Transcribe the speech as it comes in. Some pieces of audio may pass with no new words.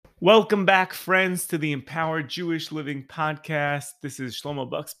Welcome back, friends, to the Empowered Jewish Living Podcast. This is Shlomo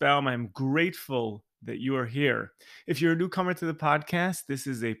Buxbaum. I'm grateful that you are here. If you're a newcomer to the podcast, this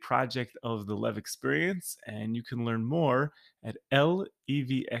is a project of the Lev Experience, and you can learn more at levx.org.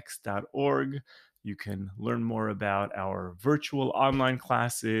 You can learn more about our virtual online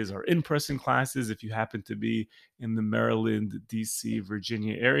classes or in-person classes if you happen to be in the Maryland, D.C.,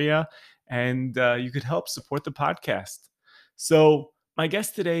 Virginia area, and you could help support the podcast. So, my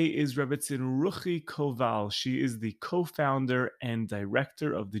guest today is Rebbetzin Ruchi Koval. She is the co-founder and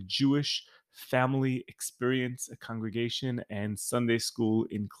director of the Jewish Family Experience, a congregation and Sunday school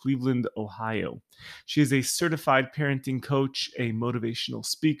in Cleveland, Ohio. She is a certified parenting coach, a motivational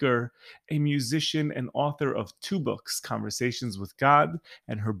speaker, a musician, and author of 2 books, Conversations with God,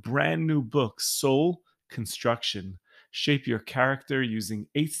 and her brand new book, Soul Construction. Shape your character using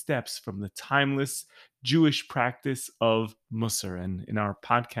 8 steps from the timeless Jewish practice of Musar. And in our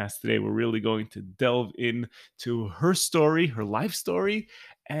podcast today, we're really going to delve into her story, her life story,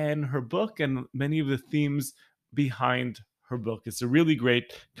 and her book, and many of the themes behind her book. It's a really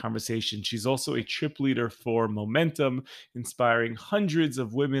great conversation. She's also a trip leader for Momentum, inspiring hundreds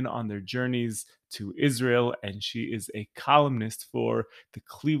of women on their journeys to Israel, and she is a columnist for the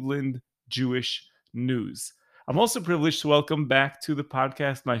Cleveland Jewish News. I'm also privileged to welcome back to the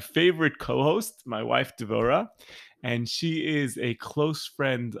podcast my favorite co-host, my wife, Devora, and she is a close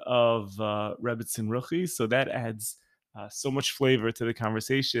friend of Rebbetzin Ruchi, so that adds so much flavor to the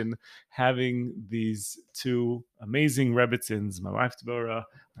conversation, having these 2 amazing Rebbetzins, my wife, Devora,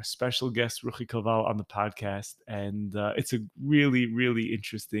 our special guest, Ruchi Koval, on the podcast, and it's a really, really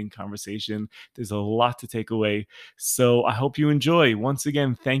interesting conversation. There's a lot to take away, so I hope you enjoy. Once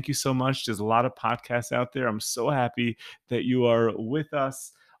again, thank you so much. There's a lot of podcasts out there. I'm so happy that you are with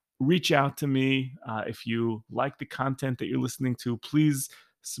us. Reach out to me if you like the content that you're listening to. Please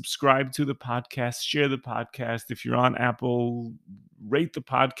subscribe to the podcast, share the podcast. If you're on Apple, rate the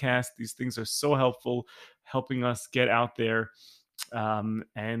podcast. These things are so helpful, helping us get out there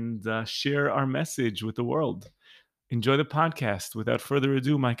and share our message with the world. Enjoy the podcast. Without further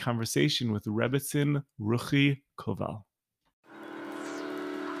ado, my conversation with Rebbetzin Ruchi Koval.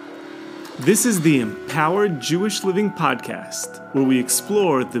 This is the Empowered Jewish Living Podcast, where we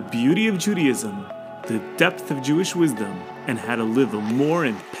explore the beauty of Judaism, the depth of Jewish wisdom, and how to live a more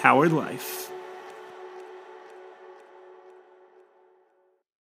empowered life.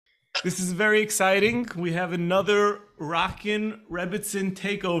 This is very exciting. We have another Rockin' Rebbetzin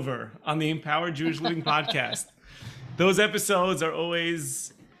takeover on the Empowered Jewish Living Podcast. Those episodes are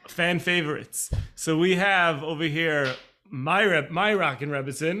always fan favorites. So we have over here my Rockin'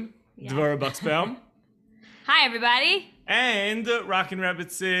 Rebbetzin, Devora Buxbaum. Hi, everybody. And Rockin'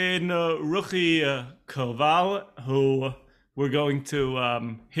 Rebbetzin Ruchi Koval, who we're going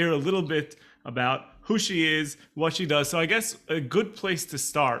to hear a little bit about who she is, what she does. So I guess a good place to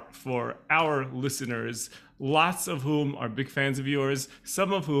start for our listeners, lots of whom are big fans of yours,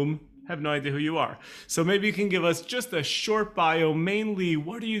 some of whom have no idea who you are. So maybe you can give us just a short bio, mainly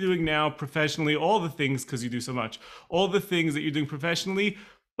what are you doing now professionally, all the things, because you do so much, all the things that you're doing professionally,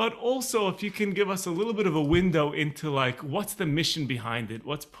 but also if you can give us a little bit of a window into like, what's the mission behind it?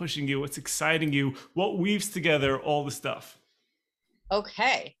 What's pushing you? What's exciting you? What weaves together all the stuff?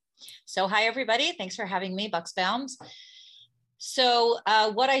 Okay. So hi, everybody. Thanks for having me, Buxbaums. So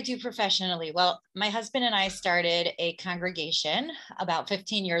what I do professionally, well, my husband and I started a congregation about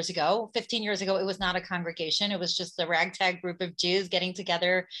 15 years ago. 15 years ago, it was not a congregation. It was just a ragtag group of Jews getting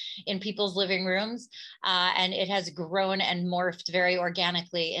together in people's living rooms. And it has grown and morphed very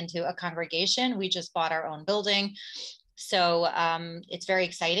organically into a congregation. We just bought our own building. So it's very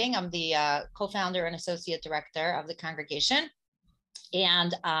exciting. I'm the co-founder and associate director of the congregation.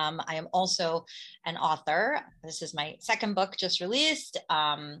 And I am also an author. This is my 2nd book just released.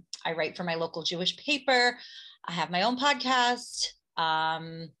 I write for my local Jewish paper. I have my own podcast.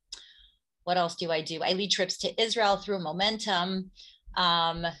 What else do? I lead trips to Israel through Momentum.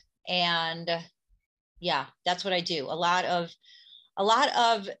 And yeah, that's what I do. A lot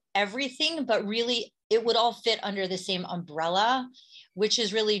of everything, but really it would all fit under the same umbrella, which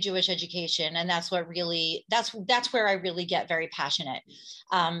is really Jewish education. And that's what really, that's where I really get very passionate,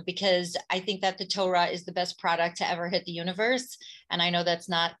 because I think that the Torah is the best product to ever hit the universe. And I know that's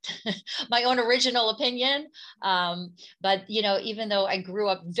not my own original opinion. But, you know, even though I grew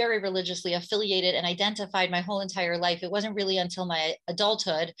up very religiously affiliated and identified my whole entire life, it wasn't really until my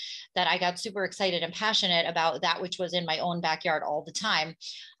adulthood that I got super excited and passionate about that which was in my own backyard all the time.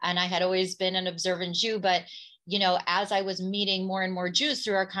 And I had always been an observant Jew, but you know, as I was meeting more and more Jews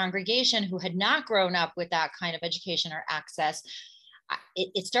through our congregation who had not grown up with that kind of education or access,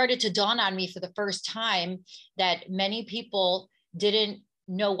 it started to dawn on me for the first time that many people didn't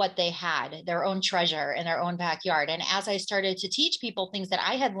know what they had, their own treasure in their own backyard. And as I started to teach people things that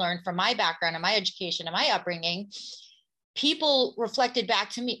I had learned from my background and my education and my upbringing, people reflected back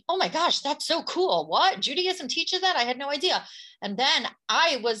to me, oh my gosh, that's so cool. What? Judaism teaches that? I had no idea. And then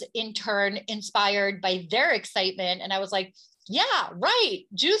I was in turn inspired by their excitement. And I was like, yeah, right.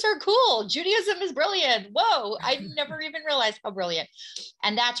 Jews are cool. Judaism is brilliant. Whoa, I never even realized how brilliant.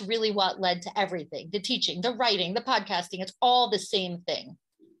 And that's really what led to everything, the teaching, the writing, the podcasting. It's all the same thing.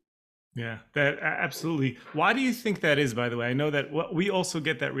 Yeah, that absolutely. Why do you think that is, by the way? I know that we also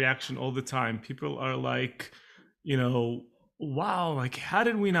get that reaction all the time. People are like, wow, like, how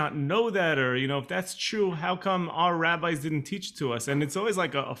did we not know that? Or, if that's true, how come our rabbis didn't teach to us? And it's always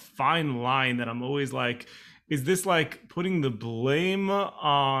like a fine line that I'm always like, is this like putting the blame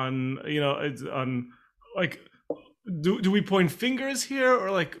on, it's on, like, do we point fingers here? Or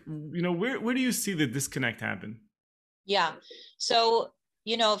like, where do you see the disconnect happen? Yeah. So,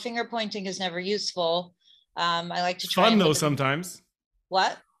 finger pointing is never useful. I like to try. Fun though sometimes.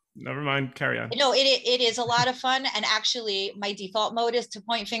 What? Never mind. Carry on. No, it is a lot of fun. And actually, my default mode is to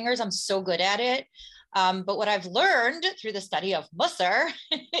point fingers. I'm so good at it. But what I've learned through the study of Musar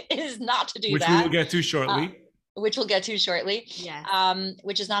is not to do that. Which we will get to shortly. Yes.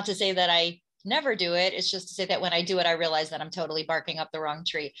 Which is not to say that I never do it. It's just to say that when I do it, I realize that I'm totally barking up the wrong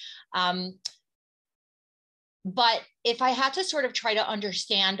tree. But if I had to sort of try to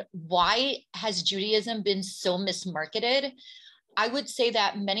understand why has Judaism been so mismarketed, I would say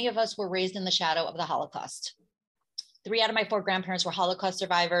that many of us were raised in the shadow of the Holocaust. 3 out of my 4 grandparents were Holocaust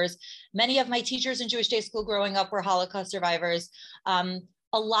survivors. Many of my teachers in Jewish day school growing up were Holocaust survivors. A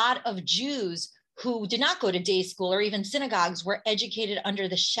lot of Jews who did not go to day school or even synagogues were educated under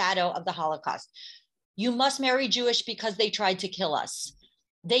the shadow of the Holocaust. You must marry Jewish because they tried to kill us.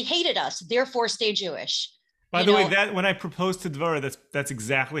 They hated us, therefore stay Jewish. By the way, that when I proposed to Dvora, that's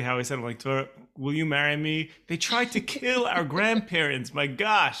exactly how I said, like, Dvora, will you marry me? They tried to kill our grandparents. My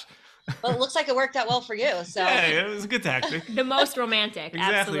gosh. Well, it looks like it worked out well for you. So yeah, it was a good tactic. The most romantic.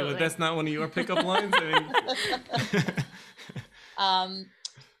 Exactly, absolutely. But that's not one of your pickup lines.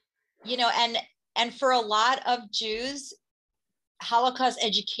 And for a lot of Jews, Holocaust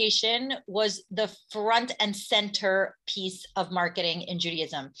education was the front and center piece of marketing in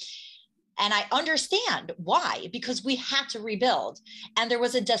Judaism. And I understand why, because we had to rebuild. And there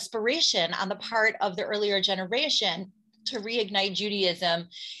was a desperation on the part of the earlier generation to reignite Judaism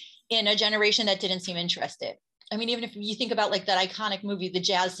in a generation that didn't seem interested. I mean, even if you think about like that iconic movie, The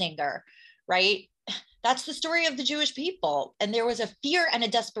Jazz Singer, right? That's the story of the Jewish people. And there was a fear and a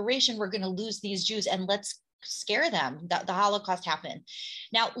desperation, we're going to lose these Jews and let's scare them. The Holocaust happened.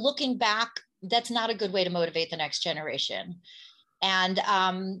 Now, looking back, that's not a good way to motivate the next generation. And,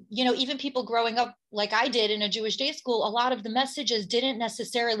 even people growing up like I did in a Jewish day school, a lot of the messages didn't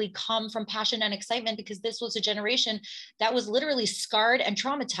necessarily come from passion and excitement because this was a generation that was literally scarred and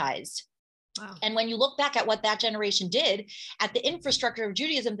traumatized. Wow. And when you look back at what that generation did, at the infrastructure of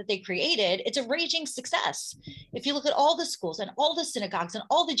Judaism that they created, it's a raging success. If you look at all the schools and all the synagogues and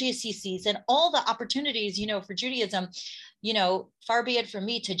all the JCCs and all the opportunities, for Judaism, far be it from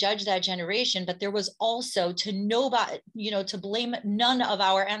me to judge that generation, but there was also to nobody, to blame none of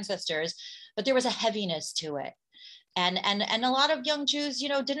our ancestors, but there was a heaviness to it. And a lot of young Jews,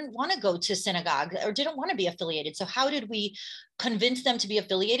 didn't want to go to synagogue or didn't want to be affiliated. So how did we convince them to be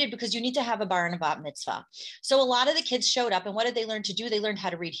affiliated? Because you need to have a bar and a bat mitzvah. So a lot of the kids showed up, and what did they learn to do? They learned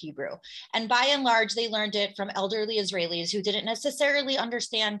how to read Hebrew. And by and large, they learned it from elderly Israelis who didn't necessarily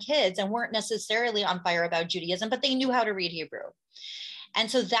understand kids and weren't necessarily on fire about Judaism, but they knew how to read Hebrew. And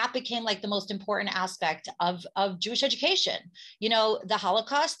so that became like the most important aspect of Jewish education. The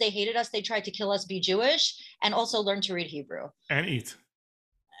Holocaust, they hated us. They tried to kill us, be Jewish, and also learn to read Hebrew. And eat.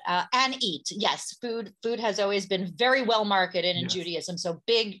 Yes, food has always been very well marketed in Judaism. So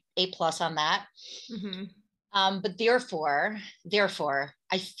big A+ on that. Mm-hmm. But therefore,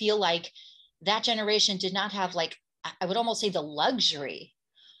 I feel like that generation did not have, like, I would almost say, the luxury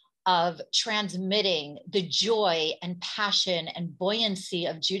of transmitting the joy and passion and buoyancy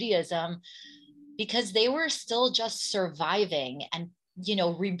of Judaism, because they were still just surviving and,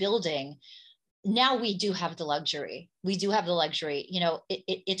 rebuilding. Now we do have the luxury.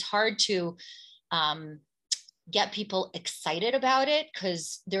 It's hard to get people excited about it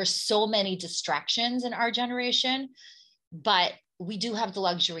because there's so many distractions in our generation, but we do have the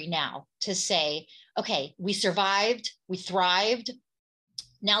luxury now to say, okay, we survived, we thrived.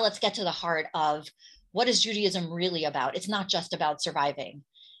 Now let's get to the heart of what is Judaism really about? It's not just about surviving.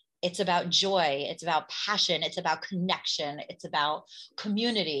 It's about joy. It's about passion. It's about connection. It's about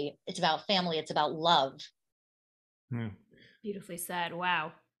community. It's about family. It's about love. Yeah. Beautifully said.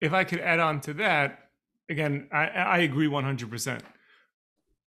 Wow. If I could add on to that, again, I agree 100%.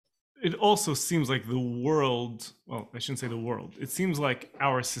 It also seems like the world, well, I shouldn't say the world, it seems like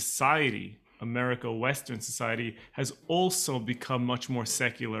our society, America, Western society, has also become much more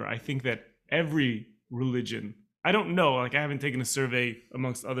secular. I think that every religion, I don't know, like I haven't taken a survey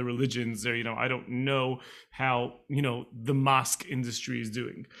amongst other religions, or, I don't know how, the mosque industry is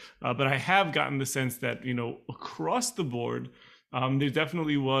doing. But I have gotten the sense that, across the board, there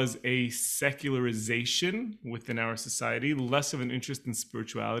definitely was a secularization within our society, less of an interest in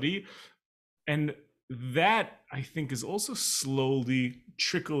spirituality. And that, I think, is also slowly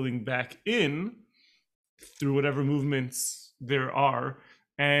trickling back in through whatever movements there are.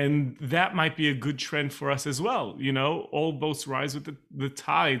 And that might be a good trend for us as well. All boats rise with the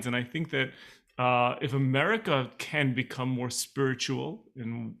tides. And I think that if America can become more spiritual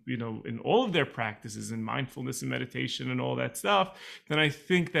in all of their practices, in mindfulness and meditation and all that stuff, then I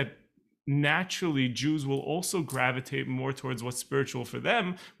think that naturally Jews will also gravitate more towards what's spiritual for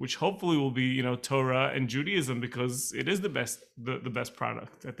them, which hopefully will be, Torah and Judaism, because it is the best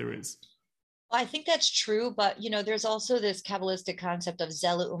product that there is. I think that's true, but there's also this Kabbalistic concept of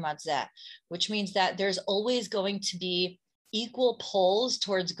zeh le'umat zeh, which means that there's always going to be equal poles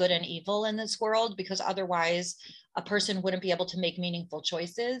towards good and evil in this world, because otherwise a person wouldn't be able to make meaningful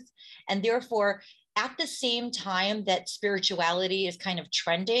choices. And therefore, at the same time that spirituality is kind of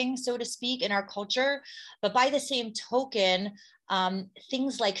trending, so to speak, in our culture, but by the same token,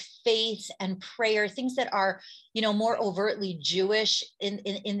 things like faith and prayer, things that are, more overtly Jewish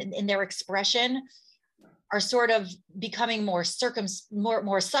in their expression, are sort of becoming more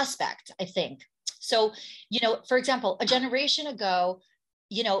suspect, I think. So, for example, a generation ago,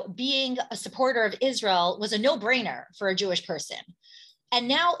 being a supporter of Israel was a no-brainer for a Jewish person. And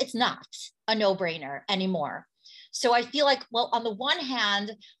now it's not a no-brainer anymore. So I feel like, well, on the one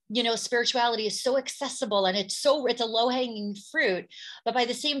hand, spirituality is so accessible and it's a low-hanging fruit. But by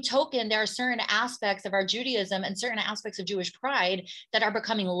the same token, there are certain aspects of our Judaism and certain aspects of Jewish pride that are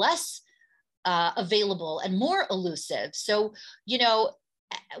becoming less available and more elusive. So,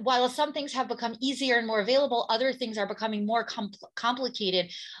 while some things have become easier and more available, other things are becoming more complicated.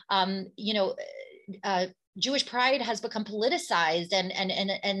 Jewish pride has become politicized, and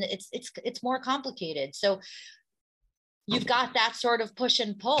it's more complicated. So you've got that sort of push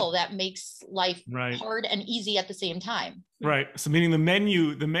and pull that makes life hard and easy at the same time. Right. So meaning the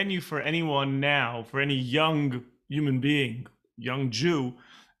menu for anyone now, for any young human being, young Jew,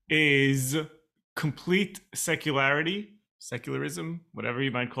 is complete secularism, whatever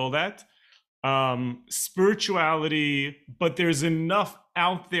you might call that, spirituality, but there's enough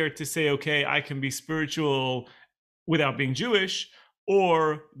out there to say, okay, I can be spiritual without being Jewish,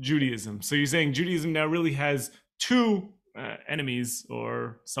 or Judaism. So you're saying Judaism now really has two enemies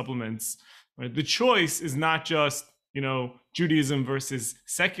or supplements. Right? The choice is not just, Judaism versus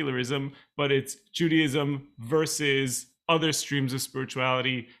secularism, but it's Judaism versus other streams of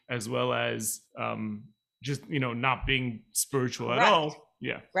spirituality, as well as just, not being spiritual at all.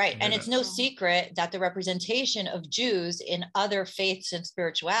 Yeah. Right. And it's no secret that the representation of Jews in other faiths and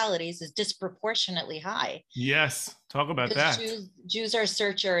spiritualities is disproportionately high. Yes. Talk about that. Jews are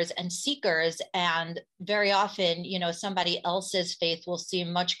searchers and seekers. And very often, somebody else's faith will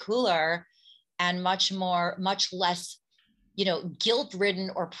seem much cooler and much less, guilt-ridden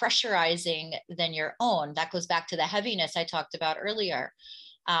or pressurizing than your own. That goes back to the heaviness I talked about earlier.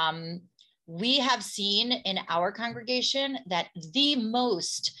 We have seen in our congregation that the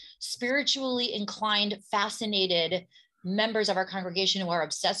most spiritually inclined, fascinated members of our congregation who are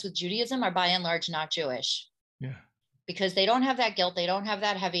obsessed with Judaism are by and large not Jewish. Yeah. Because they don't have that guilt, they don't have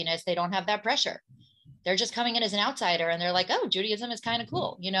that heaviness, they don't have that pressure. They're just coming in as an outsider and they're like, oh, Judaism is kind of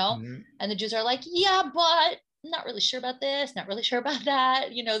cool, Mm-hmm. And the Jews are like, yeah, but not really sure about this, not really sure about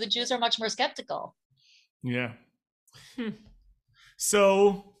that. The Jews are much more skeptical. Yeah.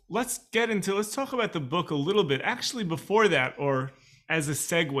 So let's talk about the book a little bit. Actually, before that, or as a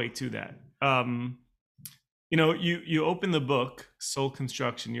segue to that, you open the book, Soul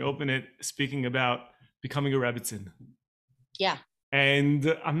Construction, you open it speaking about becoming a Rebbitzin. Yeah.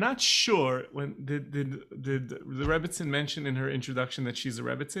 And I'm not sure, when did the Rebbitzin mention in her introduction that she's a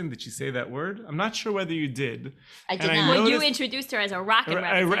Rebbitzin? Did she say that word? I'm not sure whether you did. I did not. Well, you introduced her as a rockin'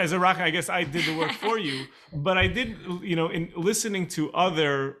 Rebbitzin. As a rockin', I guess I did the work for you. But I did, in listening to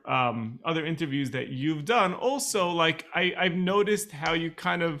other interviews that you've done, also, like, I've noticed how you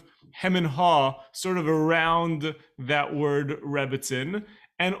kind of hem and haw sort of around that word Rebbitzin.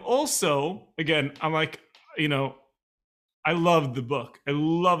 And also, again, I'm like, you know, I loved the book. I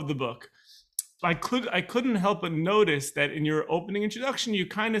love the book. I couldn't help but notice that in your opening introduction, you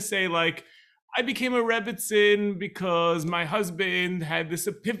kind of say like, I became a Rebbitzin because my husband had this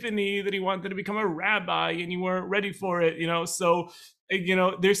epiphany that he wanted to become a rabbi and you weren't ready for it, you know? So, you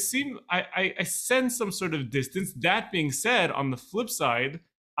know, I sense some sort of distance. That being said, on the flip side,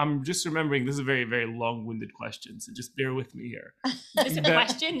 I'm just remembering this is a very, very long-winded question, so just bear with me here. Is this a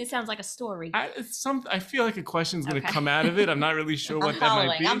question? It sounds like a story. I feel like a question is going to come out of it. I'm not really sure what that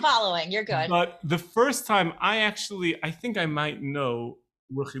might be. I'm following. You're good. But the first time I think I might know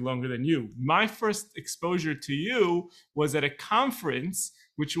Ruchi longer than you. My first exposure to you was at a conference,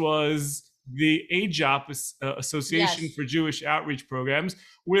 which was the AJOP, Association for Jewish Outreach Programs,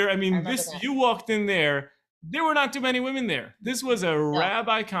 where, I mean, you walked in there were not too many women there. This was a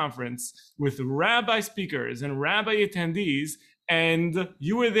rabbi conference with rabbi speakers and rabbi attendees, and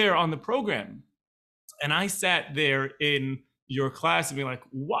you were there on the program. And I sat there in your class and be like,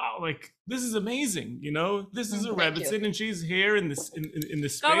 wow, like, this is amazing. You know, this is a Rebbitzin and she's here in this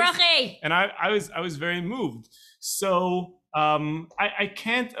space. Go Ruchi! And I was very moved. So I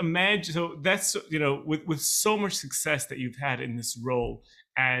can't imagine. So that's, you know, with so much success that you've had in this role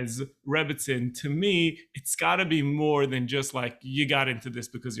as Rebbitzin, to me, it's got to be more than just like you got into this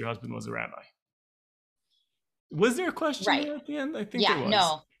because your husband was a rabbi. Was there a question there at the end? I think there was.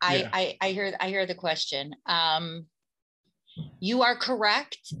 No, I hear the question. You are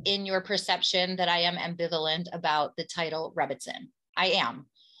correct in your perception that I am ambivalent about the title Rebbitzin. I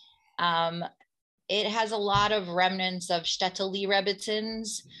am. It has a lot of remnants of shtetl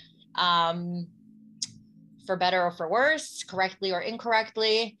Rebbitzins, for better or for worse, correctly or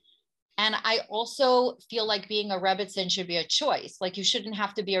incorrectly. And I also feel like being a Rebbitzin should be a choice. Like, you shouldn't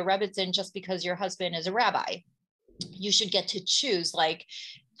have to be a Rebbitzin just because your husband is a rabbi. You should get to choose like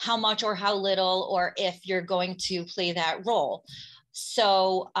how much or how little, or if you're going to play that role.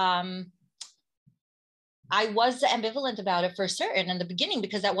 So I was ambivalent about it for certain in the beginning,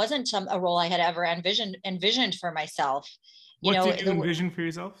 because that wasn't a role I had ever envisioned for myself. What did you envision for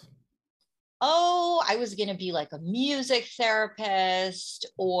yourself? Oh, I was going to be like a music therapist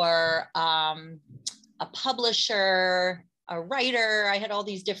or a publisher, a writer. I had all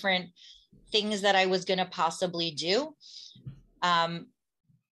these different things that I was going to possibly do.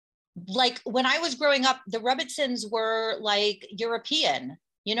 Like when I was growing up, the Rebbitzins were like European,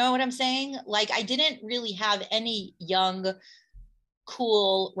 you know what I'm saying? Like, I didn't really have any young,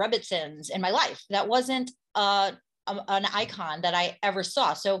 cool Rebbitzins in my life. That wasn't an icon that I ever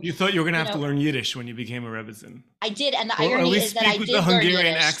saw. So you thought you were going to have to learn Yiddish when you became a Rebbitzin. I did. And the irony is that I did learn Hungarian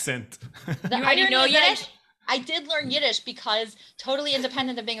Yiddish. accent. You already know Yiddish? I did learn Yiddish because totally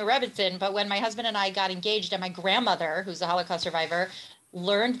independent of being a Rebbitzin. But when my husband and I got engaged, and my grandmother, who's a Holocaust survivor,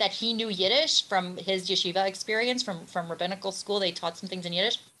 learned that he knew Yiddish from his yeshiva experience from rabbinical school, they taught some things in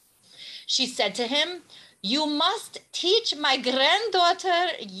Yiddish. She said to him, "You must teach my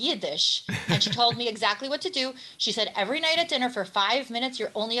granddaughter Yiddish." And she told me exactly what to do. She said, every night at dinner for 5 minutes,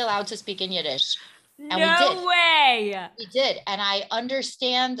 you're only allowed to speak in Yiddish. And we did. No way. We did. And I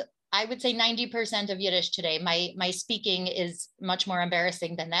understand, I would say 90% of Yiddish today. My speaking is much more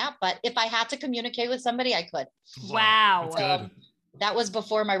embarrassing than that. But if I had to communicate with somebody, I could. Wow. That was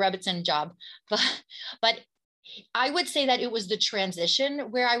before my Rebbitzin job. But I would say that it was the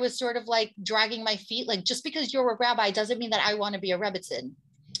transition where I was sort of like dragging my feet. Like, just because you're a rabbi doesn't mean that I want to be a Rebbitzin.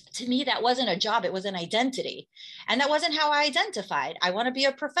 To me, that wasn't a job. It was an identity. And that wasn't how I identified. I want to be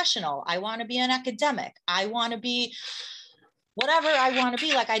a professional. I want to be an academic. I want to be whatever I want to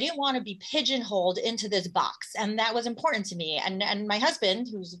be. Like, I didn't want to be pigeonholed into this box. And that was important to me. And my husband,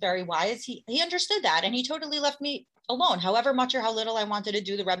 who's very wise, he understood that. And he totally left me alone. However much or how little I wanted to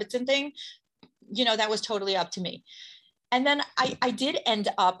do the Rebbitzin thing, you know, that was totally up to me. And then I did end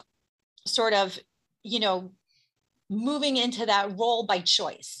up sort of, you know, moving into that role by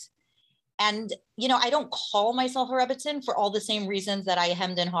choice. And, you know, I don't call myself a Rebbitzin for all the same reasons that I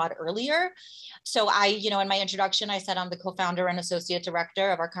hemmed and hawed earlier. So you know, in my introduction, I said I'm the co-founder and associate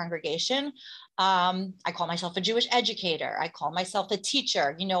director of our congregation. I call myself a Jewish educator. I call myself a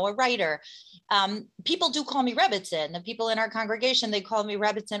teacher, you know, a writer. People do call me Rebbitzin. The people in our congregation, they call me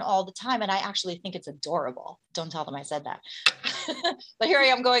Rebbitzin all the time. And I actually think it's adorable. Don't tell them I said that. But here I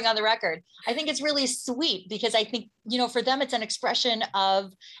am going on the record. I think it's really sweet because I think, you know, for them, it's an expression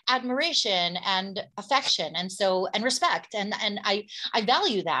of admiration and affection and respect. And I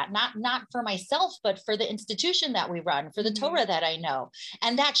value that, not for myself, but for the institution that we run, for the Torah that I know.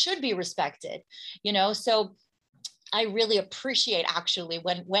 And that should be respected, you know? So I really appreciate actually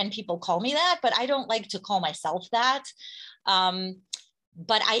when people call me that, but I don't like to call myself that.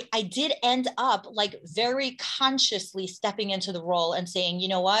 but I did end up like very consciously stepping into the role and saying, you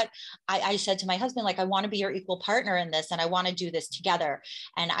know what, I said to my husband, like, I want to be your equal partner in this, and I want to do this together.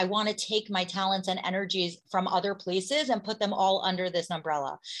 And I want to take my talents and energies from other places and put them all under this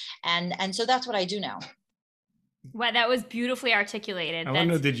umbrella. And so that's what I do now. Wow, that was beautifully articulated. I want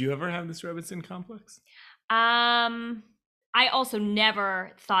to know, did you ever have this Rebbitzin complex? I also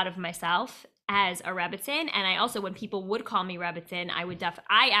never thought of myself as a Rebbitzin, and I also, when people would call me Rebbitzin, I would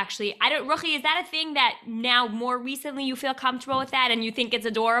I don't, Ruchi, is that a thing that now more recently you feel comfortable with that and you think it's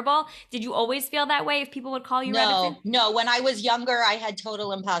adorable? Did you always feel that way if people would call you Rebbitzin? No, when I was younger, I had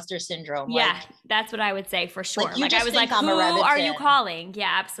total imposter syndrome. Yeah, like, that's what I would say for sure. Like I was like, who are you calling? Yeah,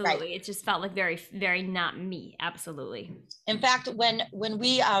 absolutely. Right. It just felt like very, very not me. Absolutely. In fact, when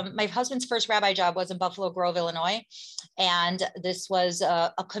we, my husband's first rabbi job was in Buffalo Grove, Illinois. And this was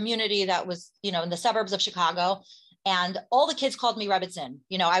a community that was, you know, in the suburbs of Chicago. And all the kids called me Rebbitzin.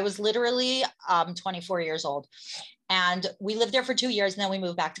 You know, I was literally 24 years old. And we lived there for 2 years, and then we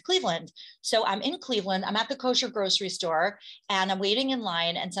moved back to Cleveland. So I'm in Cleveland, I'm at the kosher grocery store, and I'm waiting in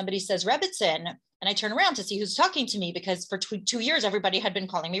line, and somebody says Rebbitzin. And I turn around to see who's talking to me, because for 2 years, everybody had been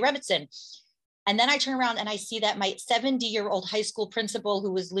calling me Rebbitzin. And then I turn around and I see that my 70-year-old high school principal,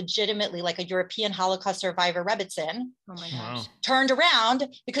 who was legitimately like a European Holocaust survivor, Rebbitzin, oh my gosh, turned around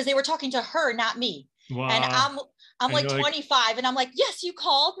because they were talking to her, not me. Wow. And I'm like 25, and I'm like, yes, you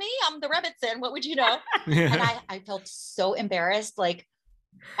called me. I'm the Rebbitzin. What would you know? And I felt so embarrassed, like,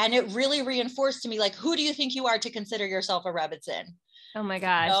 and it really reinforced to me, like, who do you think you are to consider yourself a Rebbitzin? Oh my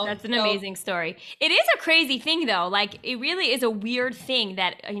gosh, that's an amazing story. It is a crazy thing though. Like, it really is a weird thing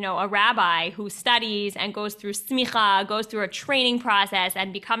that, you know, a rabbi who studies and goes through smicha, goes through a training process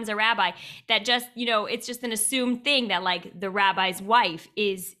and becomes a rabbi, that just, you know, it's just an assumed thing that like the rabbi's wife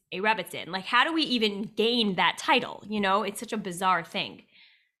is a Rebbitzin. Like, how do we even gain that title? You know, it's such a bizarre thing.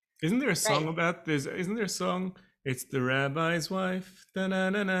 Isn't there a song about this? Isn't there a song? It's the rabbi's wife.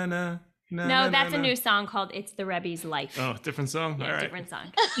 Da-na-na-na-na. No, that's a new song called It's the Rebbe's Life. Oh, different song? Yeah, all right. Different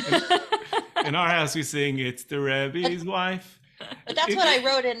song. In our house, we sing It's the Rebbe's Wife. But that's what I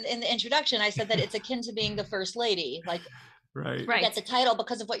wrote in the introduction. I said that it's akin to being the first lady. Like, right. You get the title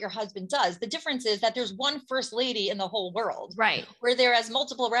because of what your husband does. The difference is that there's one first lady in the whole world. Right. Where there are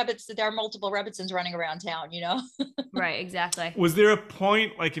multiple Rebbitzins running around town, you know? Right, exactly. Was there a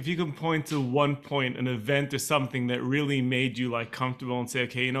point, like if you can point to one point, an event or something that really made you like comfortable and say,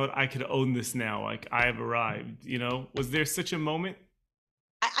 okay, you know what, I could own this now. Like, I have arrived, you know? Was there such a moment?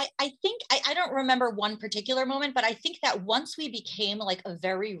 I think, I don't remember one particular moment, but I think that once we became like a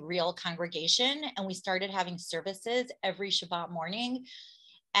very real congregation and we started having services every Shabbat morning,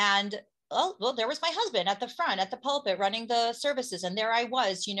 and well, there was my husband at the front, at the pulpit, running the services. And there I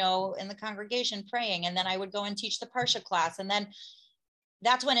was, you know, in the congregation praying. And then I would go and teach the Parsha class. And then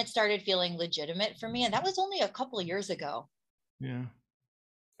that's when it started feeling legitimate for me. And that was only a couple of years ago. Yeah.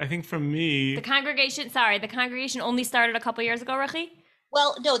 I think for me, the congregation only started a couple of years ago, Ruchi?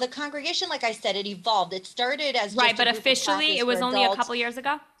 Well, no, the congregation, like I said, it evolved. It started as right, but officially it was only a couple years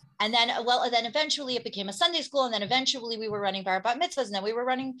ago. And then, then eventually it became a Sunday school, and then eventually we were running bar mitzvahs, and then we were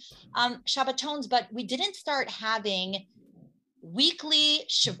running Shabbatons. But we didn't start having weekly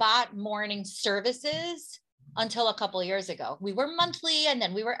Shabbat morning services until a couple of years ago. We were monthly, and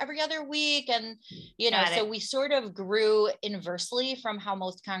then we were every other week, and you know, so we sort of grew inversely from how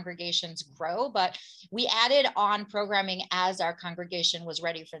most congregations grow, but we added on programming as our congregation was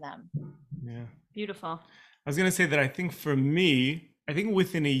ready for them. Yeah. Beautiful. I was going to say that I think for me, I think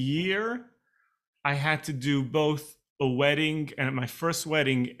within a year, I had to do both a wedding, and my first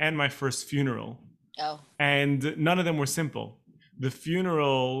wedding and my first funeral. Oh. And none of them were simple. The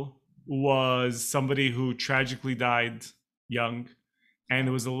funeral was somebody who tragically died young, and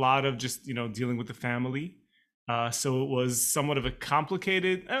there was a lot of just, you know, dealing with the family. So it was somewhat of a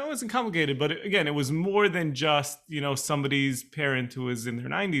complicated, it wasn't complicated, but again, it was more than just, you know, somebody's parent who was in their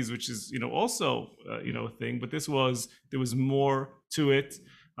 90s, which is, you know, also, you know, a thing, but there was more to it.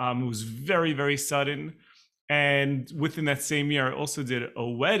 It was very, very sudden. And within that same year, I also did a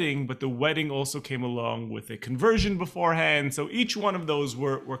wedding, but the wedding also came along with a conversion beforehand. So each one of those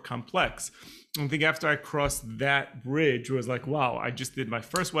were complex. I think after I crossed that bridge, it was like, wow, I just did my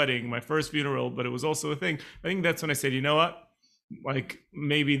first wedding, my first funeral, but it was also a thing. I think that's when I said, you know what? Like,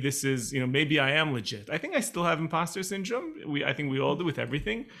 maybe this is, you know, maybe I am legit. I think I still have imposter syndrome. I think we all do with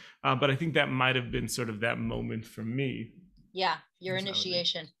everything. But I think that might have been sort of that moment for me. Yeah, your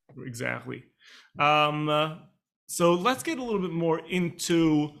initiation. Exactly. So let's get a little bit more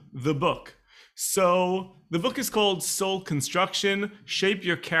into the book. So the book is called Soul Construction, Shape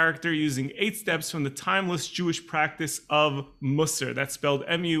Your Character Using 8 Steps from the Timeless Jewish Practice of Mussar. That's spelled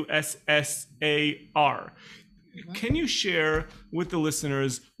Mussar. Can you share with the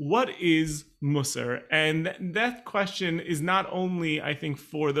listeners what is Mussar? And that question is not only, I think,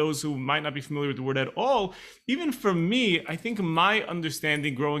 for those who might not be familiar with the word at all, even for me, I think my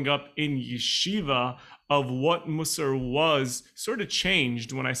understanding growing up in yeshiva of what Mussar was sort of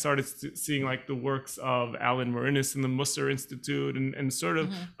changed when I started seeing like the works of Alan Marinis and the Mussar Institute and sort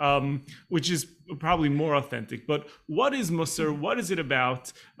of, which is probably more authentic. But what is Mussar? What is it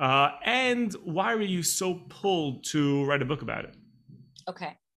about? And why were you so pulled to write a book about it?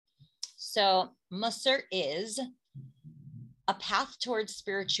 Okay. So Mussar is a path towards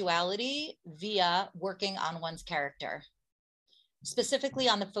spirituality via working on one's character, specifically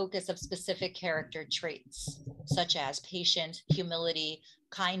on the focus of specific character traits, such as patience, humility,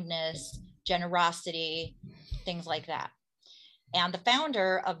 kindness, generosity, things like that. And the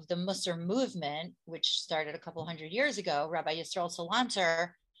founder of the Mussar movement, which started a couple hundred years ago, Rabbi Yisrael Salanter,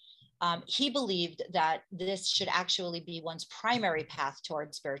 he believed that this should actually be one's primary path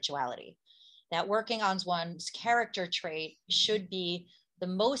towards spirituality, that working on one's character trait should be the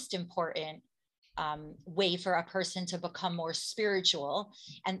most important way for a person to become more spiritual.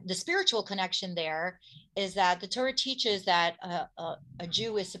 And the spiritual connection there is that the Torah teaches that a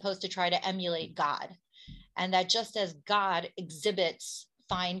Jew is supposed to try to emulate God. And that just as God exhibits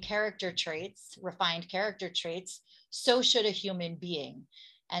refined character traits, so should a human being.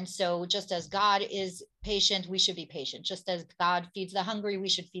 And so just as God is patient, we should be patient. Just as God feeds the hungry, we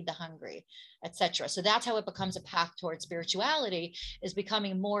should feed the hungry, etc. So that's how it becomes a path towards spirituality, is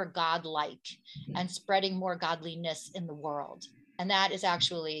becoming more God-like and spreading more godliness in the world. And that is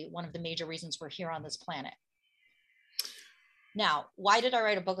actually one of the major reasons we're here on this planet. Now, why did I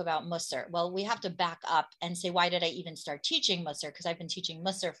write a book about Mussar? Well, we have to back up and say, why did I even start teaching Mussar? Because I've been teaching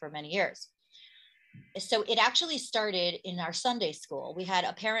Mussar for many years. So it actually started in our Sunday school. We had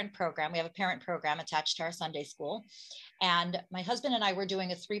a parent program. We have a parent program attached to our Sunday school. And my husband and I were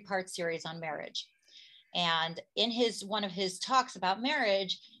doing a 3-part series on marriage. And in one of his talks about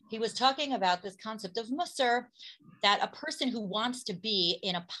marriage, he was talking about this concept of Mussar, that a person who wants to be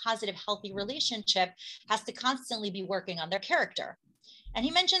in a positive, healthy relationship has to constantly be working on their character. And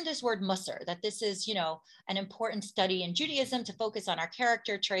he mentioned this word Mussar, that this is, an important study in Judaism to focus on our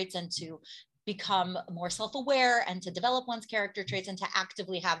character traits and to become more self-aware and to develop one's character traits and to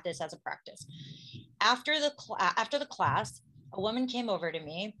actively have this as a practice. After the class, a woman came over to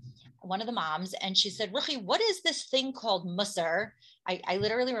me, one of the moms, and she said, Ruchi, what is this thing called Mussar? I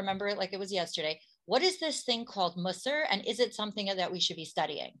literally remember it like it was yesterday. What is this thing called Mussar? And is it something that we should be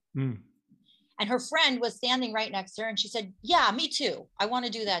studying? And her friend was standing right next to her and she said, yeah, me too. I want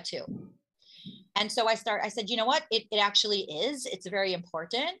to do that too. And so I said, you know what? It actually is. It's very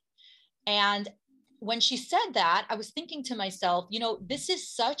important. And when she said that, I was thinking to myself, this is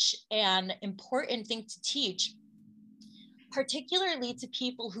such an important thing to teach, particularly to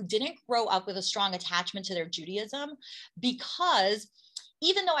people who didn't grow up with a strong attachment to their Judaism, because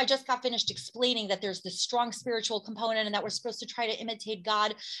even though I just got finished explaining that there's this strong spiritual component and that we're supposed to try to imitate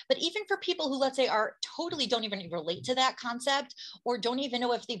God, but even for people who, let's say, totally don't even relate to that concept or don't even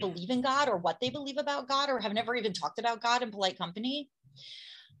know if they believe in God or what they believe about God or have never even talked about God in polite company.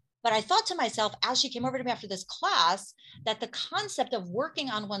 But I thought to myself, as she came over to me after this class, that the concept of working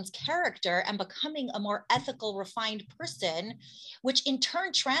on one's character and becoming a more ethical, refined person, which in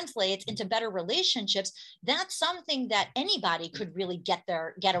turn translates into better relationships, that's something that anybody could really get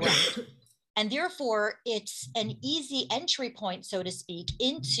around. And therefore, it's an easy entry point, so to speak,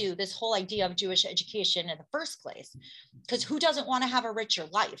 into this whole idea of Jewish education in the first place. Because who doesn't want to have a richer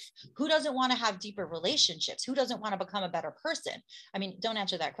life? Who doesn't want to have deeper relationships? Who doesn't want to become a better person? I mean, don't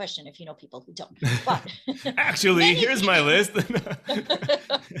answer that question if you know people who don't. But actually, here's my list.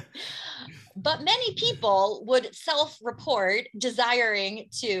 But many people would self-report desiring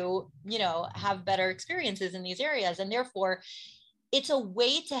to, have better experiences in these areas. And therefore, it's a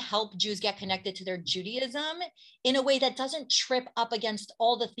way to help Jews get connected to their Judaism in a way that doesn't trip up against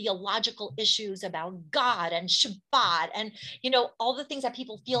all the theological issues about God and Shabbat and, all the things that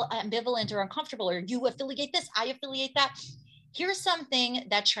people feel ambivalent or uncomfortable, or you affiliate this, I affiliate that. Here's something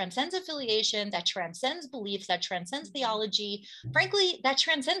that transcends affiliation, that transcends beliefs, that transcends theology, frankly, that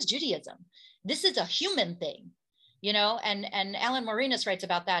transcends Judaism. This is a human thing. And Alan Marinis writes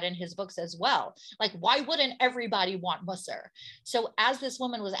about that in his books as well. Like, why wouldn't everybody want Mussar? So as this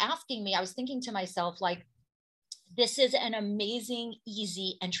woman was asking me, I was thinking to myself, like, this is an amazing,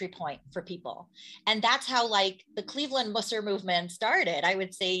 easy entry point for people. And that's how, like, the Cleveland Mussar movement started. I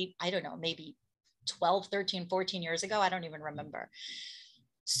would say, I don't know, maybe 12, 13, 14 years ago. I don't even remember.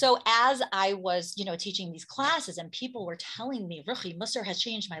 So as I was, teaching these classes and people were telling me, Ruchi, Musar has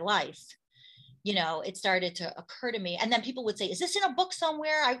changed my life, it started to occur to me. And then people would say, is this in a book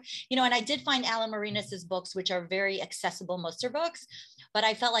somewhere? And I did find Alan Marinus's books, which are very accessible Musar books, but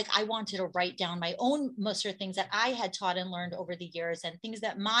I felt like I wanted to write down my own Musar things that I had taught and learned over the years, and things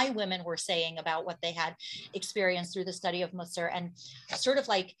that my women were saying about what they had experienced through the study of Musar, and sort of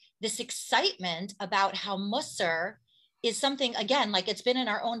like this excitement about how Musar is something, again, like it's been in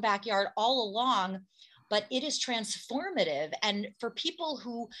our own backyard all along, but it is transformative. And for people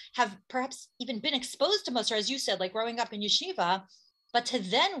who have perhaps even been exposed to Musar, as you said, like growing up in yeshiva, but to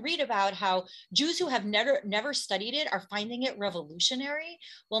then read about how Jews who have never studied it are finding it revolutionary,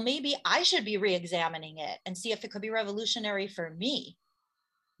 well, maybe I should be re-examining it and see if it could be revolutionary for me.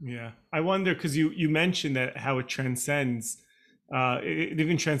 Yeah, I wonder, because you mentioned that how it transcends, it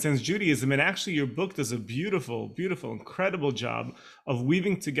even transcends Judaism, and actually your book does a beautiful, incredible job of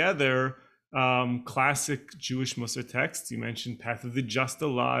weaving together classic Jewish Musar texts. You mentioned Path of the Just a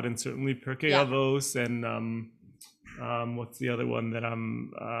lot, and certainly Pirkei Avos, and what's the other one that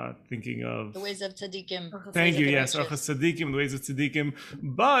I'm thinking of? The Ways of Tzaddikim. Thank you. Yes, Orchos Tzaddikim, The Ways of Tzaddikim.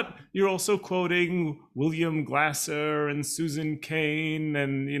 But you're also quoting William Glasser and Susan Cain,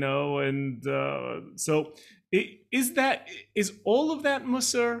 and so is all of that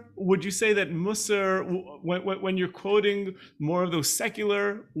Musar? Would you say that Musar, when you're quoting more of those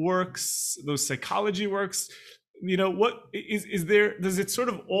secular works, those psychology works, what is there? Does it sort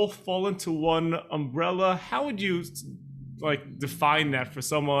of all fall into one umbrella? How would you define that for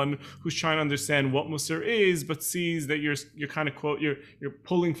someone who's trying to understand what Musar is, but sees that you're kind of you're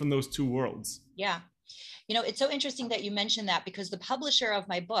pulling from those two worlds? Yeah, it's so interesting that you mentioned that, because the publisher of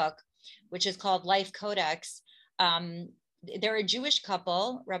my book, which is called Life Codex, they're a Jewish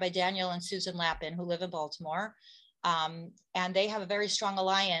couple, Rabbi Daniel and Susan Lapin, who live in Baltimore. And they have a very strong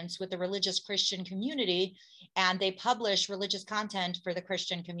alliance with the religious Christian community, and they publish religious content for the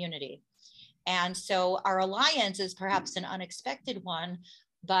Christian community. And so our alliance is perhaps an unexpected one,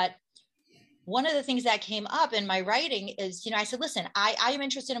 but one of the things that came up in my writing is, I said, listen, I am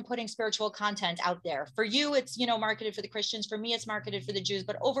interested in putting spiritual content out there. For you, it's, marketed for the Christians. For me, it's marketed for the Jews,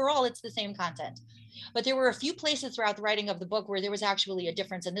 but overall it's the same content. But there were a few places throughout the writing of the book where there was actually a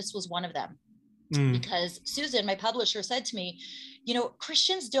difference, and this was one of them. Because Susan, my publisher, said to me,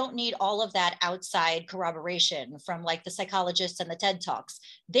 Christians don't need all of that outside corroboration from like the psychologists and the TED Talks.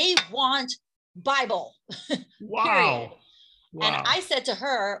 They want Bible. Wow. Wow. And I said to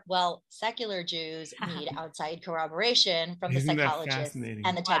her, well, secular Jews need outside corroboration from the psychologists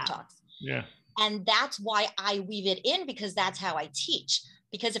and the TED Talks. Yeah. And that's why I weave it in, because that's how I teach.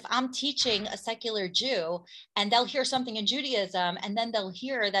 Because if I'm teaching a secular Jew and they'll hear something in Judaism, and then they'll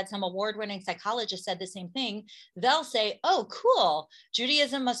hear that some award-winning psychologist said the same thing, they'll say, oh, cool,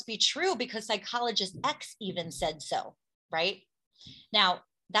 Judaism must be true because psychologist X even said so, right? Now,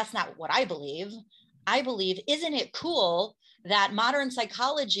 that's not what I believe. I believe, isn't it cool that modern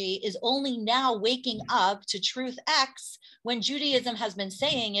psychology is only now waking up to truth X when Judaism has been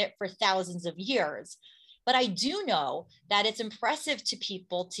saying it for thousands of years? But I do know that it's impressive to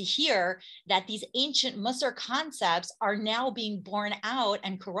people to hear that these ancient Musar concepts are now being borne out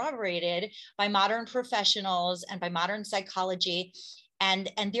and corroborated by modern professionals and by modern psychology.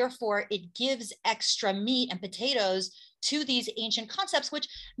 And therefore, it gives extra meat and potatoes to these ancient concepts, which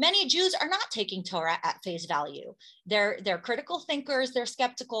many Jews are not taking Torah at face value. They're critical thinkers, they're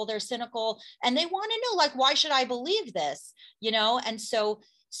skeptical, they're cynical, and they want to know, like, why should I believe this? And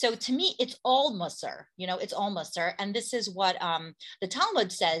so to me, it's all Musar, it's all Musar. And this is what the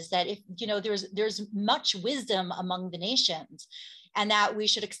Talmud says, that if, there's much wisdom among the nations, and that we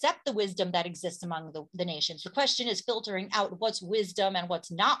should accept the wisdom that exists among the nations. The question is filtering out what's wisdom and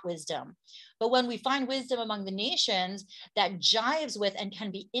what's not wisdom. But when we find wisdom among the nations that jives with and can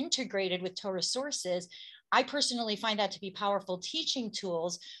be integrated with Torah sources, I personally find that to be powerful teaching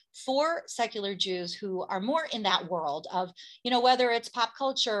tools for secular Jews who are more in that world of, whether it's pop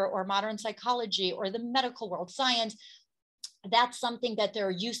culture or modern psychology or the medical world, science. That's something that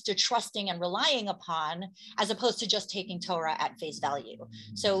they're used to trusting and relying upon, as opposed to just taking Torah at face value.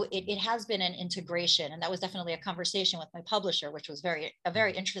 So it has been an integration, and that was definitely a conversation with my publisher, which was a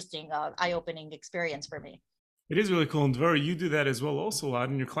very interesting, eye-opening experience for me. It is really cool. And Dvora, you do that as well also a lot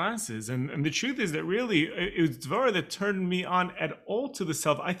in your classes. And the truth is that really it was Dvora that turned me on at all to the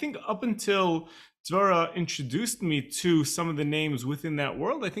self. I think up until Dvora introduced me to some of the names within that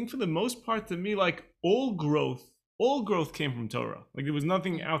world, I think for the most part, to me, like all growth came from Torah. Like there was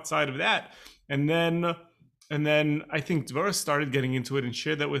nothing outside of that. And then And then I think Dvorah started getting into it and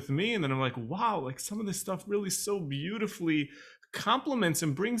shared that with me. And then I'm like, wow, like some of this stuff really so beautifully complements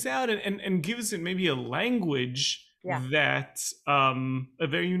and brings out and gives it maybe a language that a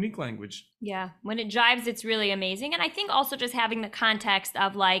very unique language. Yeah, when it jives, it's really amazing. And I think also just having the context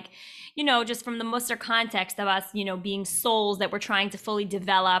of like, you know, just from the Musar context of us, you know, being souls that we're trying to fully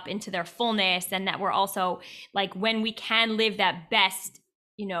develop into their fullness, and that we're also like, when we can live that best,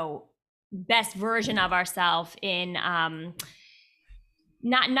 you know, best version of ourselves in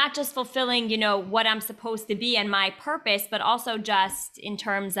not just fulfilling, you know, what I'm supposed to be and my purpose, but also just in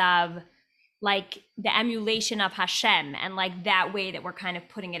terms of like the emulation of Hashem, and like that way that we're kind of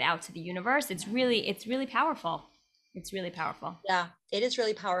putting it out to the universe. It's really powerful. It's really powerful. Yeah, it is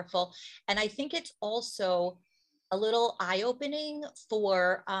really powerful. And I think it's also a little eye-opening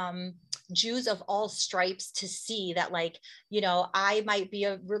for Jews of all stripes to see that, like, you know, I might be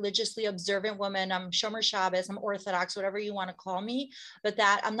a religiously observant woman, I'm Shomer Shabbos, I'm Orthodox, whatever you want to call me, but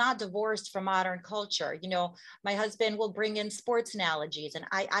that I'm not divorced from modern culture. You know, my husband will bring in sports analogies, and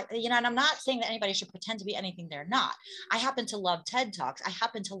I you know, and I'm not saying that anybody should pretend to be anything they're not. I happen to love TED Talks. I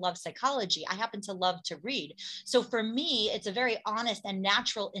happen to love psychology. I happen to love to read. So for me, it's a very honest and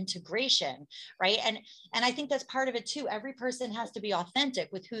natural integration, right? And I think that's part of it too. Every person has to be authentic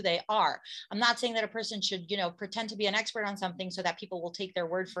with who they are. I'm not saying that a person should, you know, pretend to be an expert on something so that people will take their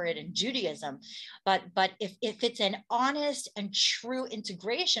word for it in Judaism. But if it's an honest and true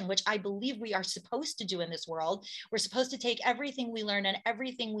integration, which I believe we are supposed to do in this world, we're supposed to take everything we learn and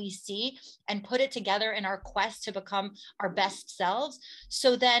everything we see and put it together in our quest to become our best selves.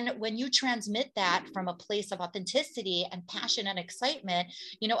 So then when you transmit that from a place of authenticity and passion and excitement,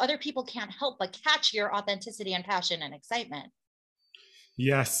 you know, other people can't help but catch your authenticity and passion and excitement.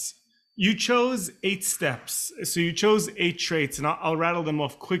 Yes. You chose 8 steps. So you chose 8 traits, and I'll rattle them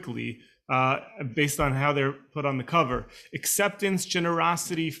off quickly based on how they're put on the cover. Acceptance,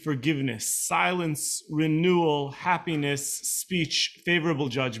 generosity, forgiveness, silence, renewal, happiness, speech, favorable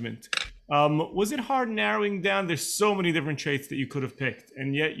judgment. Was it hard narrowing down? There's so many different traits that you could have picked,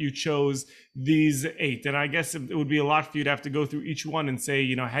 and yet you chose these 8. And I guess it would be a lot for you to have to go through each one and say,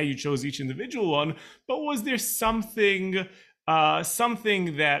 you know, how you chose each individual one. But was there something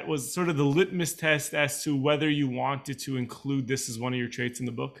that was sort of the litmus test as to whether you wanted to include this as one of your traits in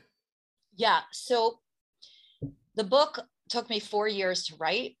the book? Yeah. So the book took me 4 years to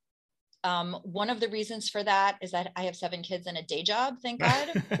write. One of the reasons for that is that I have 7 kids and a day job, thank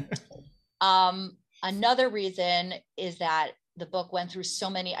God. Another reason is that the book went through so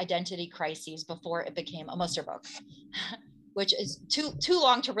many identity crises before it became a Musar book, which is too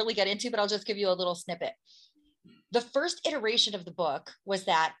long to really get into, but I'll just give you a little snippet. The first iteration of the book was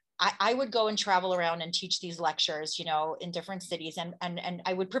that I would go and travel around and teach these lectures, you know, in different cities. And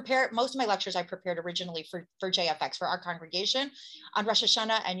I would prepare, most of my lectures I prepared originally for JFX, for our congregation. On Rosh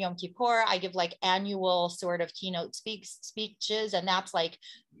Hashanah and Yom Kippur, I give like annual sort of keynote speeches. And that's like,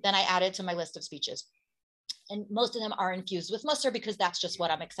 then I add it to my list of speeches. And most of them are infused with Musar because that's just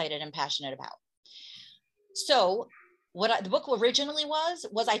what I'm excited and passionate about. So the book originally was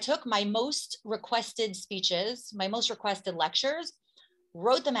I took my most requested speeches, my most requested lectures,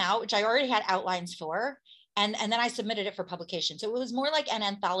 wrote them out, which I already had outlines for, and then I submitted it for publication. So it was more like an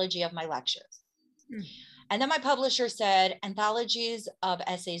anthology of my lectures. And then my publisher said, anthologies of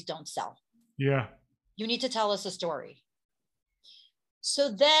essays don't sell. Yeah. You need to tell us a story. So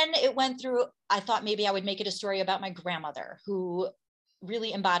then it went through, I thought maybe I would make it a story about my grandmother, who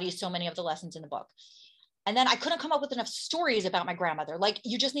really embodies so many of the lessons in the book. And then I couldn't come up with enough stories about my grandmother. Like,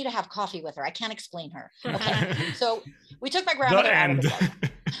 you just need to have coffee with her. I can't explain her. Okay. So we took my grandmother out of the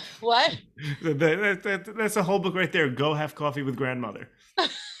book. What? That's a whole book right there. Go have coffee with grandmother.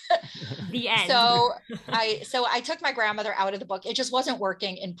 The end. So I took my grandmother out of the book. It just wasn't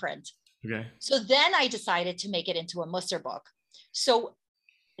working in print. Okay. So then I decided to make it into a Musar book. So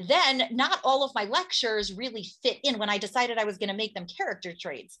then not all of my lectures really fit in when I decided I was going to make them character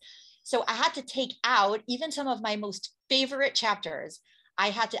traits. So I had to take out even some of my most favorite chapters. I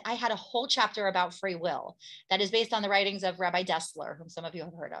had a whole chapter about free will that is based on the writings of Rabbi Dessler, whom some of you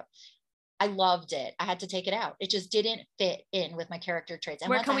have heard of. I loved it. I had to take it out. It just didn't fit in with my character traits.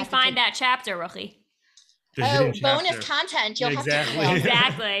 And where can we find that chapter, Ruchi? Oh, bonus content. You'll have to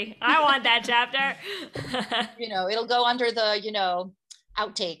Exactly. I want that chapter. You know, it'll go under the, you know,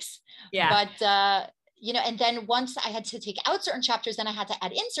 outtakes. Yeah. But and then once I had to take out certain chapters, then I had to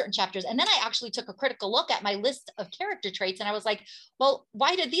add in certain chapters. And then I actually took a critical look at my list of character traits. And I was like, well,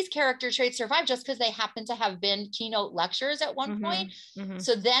 why did these character traits survive? Just because they happen to have been keynote lectures at one point.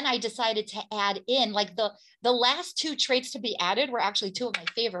 So then I decided to add in, like, the last two traits to be added were actually two of my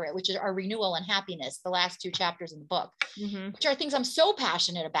favorite, which are renewal and happiness, the last two chapters in the book, which are things I'm so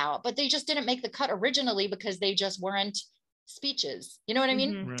passionate about, but they just didn't make the cut originally because they just weren't speeches. You know what I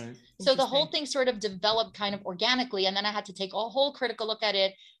mean? Right. So the whole thing sort of developed kind of organically. And then I had to take a whole critical look at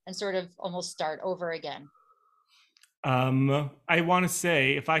it and sort of almost start over again. I want to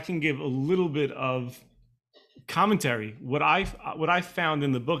say, if I can give a little bit of commentary, what I found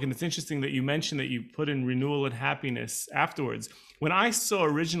in the book, and it's interesting that you mentioned that you put in renewal and happiness afterwards. When I saw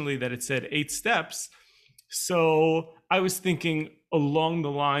originally that it said 8 steps, so I was thinking along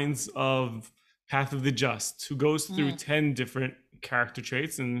the lines of Path of the Just, who goes through 10 different character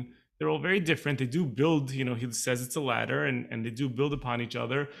traits, and they're all very different. They do build, he says it's a ladder, and they do build upon each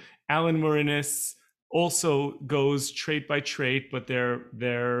other. Alan Morinus also goes trait by trait, but they're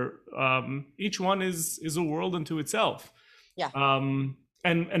each one is a world unto itself. Yeah.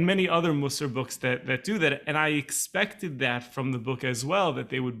 And many other Musar books that do that. And I expected that from the book as well, that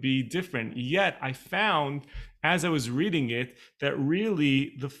they would be different. Yet I found, as I was reading it, that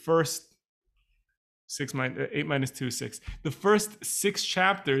really the first 8 minus 2 6. The first 6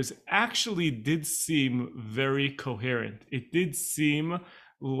 chapters actually did seem very coherent. It did seem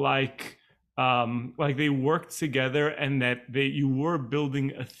like they worked together, and that you were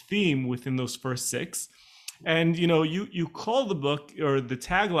building a theme within those first 6. And you call the book, or the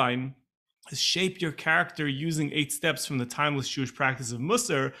tagline, shape your character using 8 steps from the timeless Jewish practice of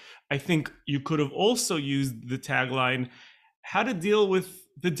Musar. I think you could have also used the tagline, how to deal with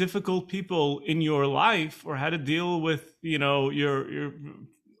the difficult people in your life, or how to deal with your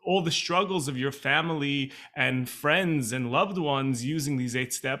all the struggles of your family and friends and loved ones using these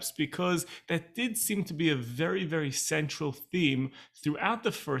 8 steps, because that did seem to be a very, very central theme throughout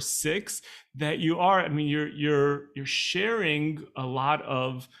the first 6, that you're sharing a lot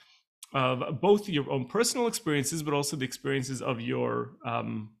of both your own personal experiences, but also the experiences of your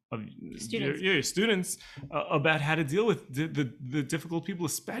students. Your students, about how to deal with the difficult people,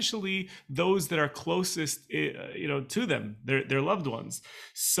 especially those that are closest to them, their loved ones.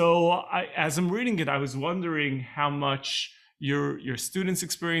 So as I'm reading it, I was wondering how much your students'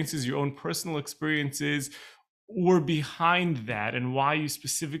 experiences, your own personal experiences were behind that, and why you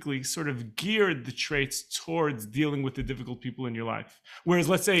specifically sort of geared the traits towards dealing with the difficult people in your life. Whereas,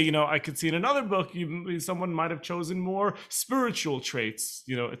 let's say, I could see in another book, someone might have chosen more spiritual traits,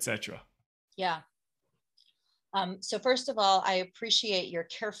 etc. Yeah. So first of all, I appreciate your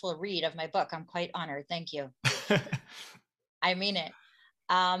careful read of my book. I'm quite honored. Thank you. I mean it.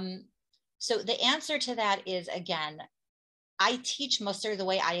 So the answer to that is, again, I teach Musar the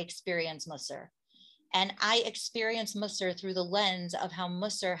way I experience Musar. And I experience Musar through the lens of how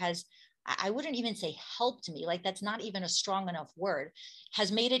Musar has, I wouldn't even say helped me, like that's not even a strong enough word,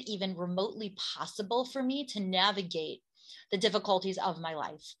 has made it even remotely possible for me to navigate the difficulties of my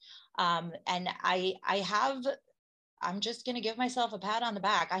life. And I'm just going to give myself a pat on the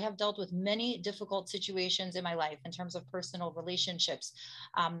back. I have dealt with many difficult situations in my life in terms of personal relationships.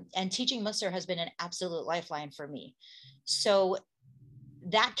 And teaching Musar has been an absolute lifeline for me. So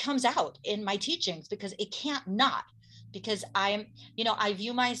that comes out in my teachings, because it can't not, because I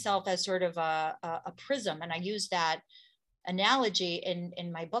view myself as sort of a prism. And I use that analogy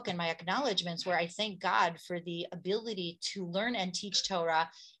in my book and my acknowledgments, where I thank God for the ability to learn and teach Torah,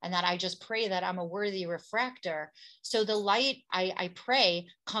 and that I just pray that I'm a worthy refractor. So the light, I pray,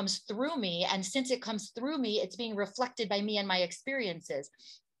 comes through me. And since it comes through me, it's being reflected by me and my experiences.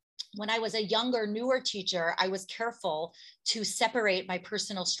 When I was a younger, newer teacher, I was careful to separate my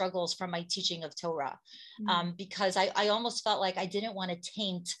personal struggles from my teaching of Torah, because I almost felt like I didn't want to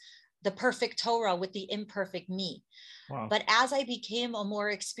taint the perfect Torah with the imperfect me. Wow. But as I became a more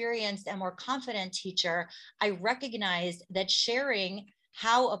experienced and more confident teacher, I recognized that sharing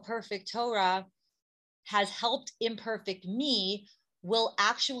how a perfect Torah has helped imperfect me will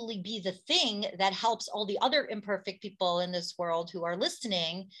actually be the thing that helps all the other imperfect people in this world who are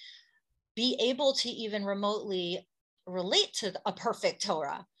listening be able to even remotely relate to a perfect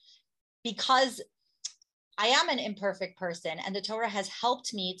Torah, because I am an imperfect person, and the Torah has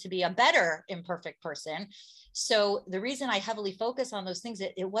helped me to be a better imperfect person. So the reason I heavily focus on those things,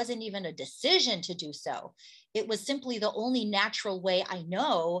 it wasn't even a decision to do so. It was simply the only natural way I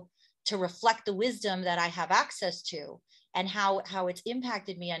know to reflect the wisdom that I have access to, and how it's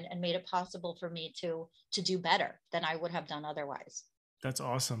impacted me and made it possible for me to do better than I would have done otherwise. That's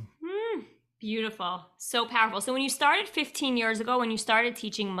awesome. Beautiful. So powerful. So when you started 15 years ago, when you started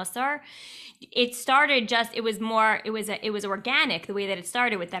teaching Mussar, it started just, it was organic the way that it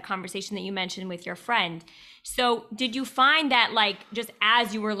started with that conversation that you mentioned with your friend. So did you find that like, just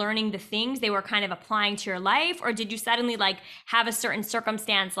as you were learning the things, they were kind of applying to your life? Or did you suddenly like have a certain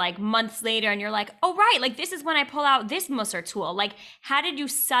circumstance like months later and you're like, oh, right, like this is when I pull out this Mussar tool. Like, how did you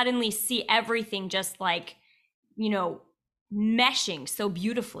suddenly see everything just like, meshing so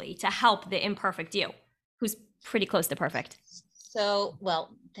beautifully to help the imperfect you, who's pretty close to perfect? So,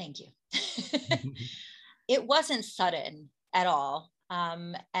 well, thank you. It wasn't sudden at all.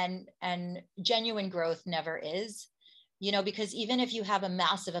 And genuine growth never is, because even if you have a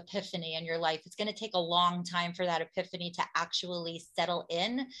massive epiphany in your life, it's going to take a long time for that epiphany to actually settle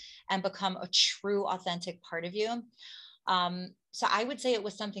in and become a true, authentic part of you. So I would say it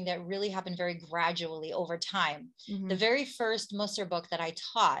was something that really happened very gradually over time. Mm-hmm. The very first Mussar book that I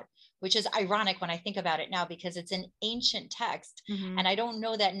taught, which is ironic when I think about it now, because it's an ancient text. Mm-hmm. And I don't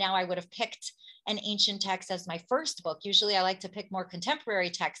know that now I would have picked an ancient text as my first book. Usually I like to pick more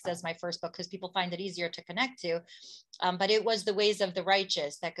contemporary texts as my first book because people find it easier to connect to. But it was The Ways of the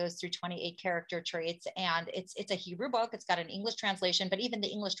Righteous that goes through 28 character traits. And it's a Hebrew book. It's got an English translation, but even the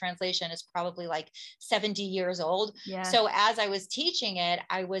English translation is probably like 70 years old. Yeah. So as I was teaching it,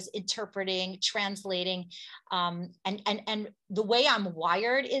 I was interpreting, translating, and the way I'm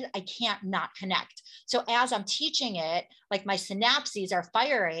wired is I can't not connect. So as I'm teaching it, like my synapses are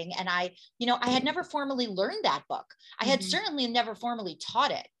firing, and I had never formally learned that book. I had certainly never formally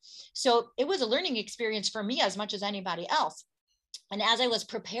taught it. So it was a learning experience for me as much as anybody else. And as I was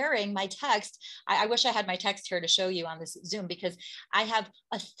preparing my text, I wish I had my text here to show you on this Zoom, because I have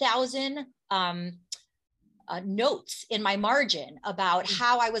 1,000 notes in my margin about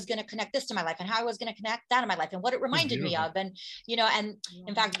how I was going to connect this to my life and how I was going to connect that in my life and what it reminded me of. And,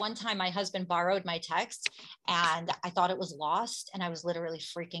 in fact, one time my husband borrowed my text and I thought it was lost, and I was literally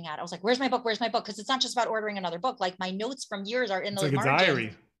freaking out. I was like, where's my book? Where's my book? Because it's not just about ordering another book. Like, my notes from years are in those like margins. A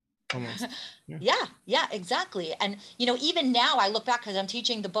diary. Almost. Yeah, exactly. And, even now I look back, because I'm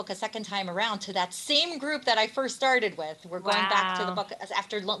teaching the book a second time around to that same group that I first started with. We're going back to the book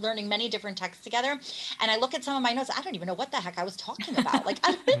after learning many different texts together. And I look at some of my notes. I don't even know what the heck I was talking about. Like,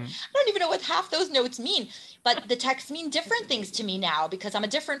 I don't even know what half those notes mean, but the texts mean different things to me now, because I'm a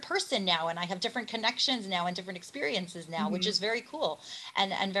different person now, and I have different connections now and different experiences now, which is very cool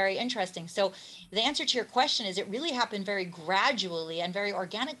and very interesting. So the answer to your question is it really happened very gradually and very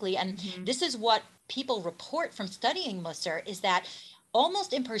organically. And this is what people report from studying Mussar, is that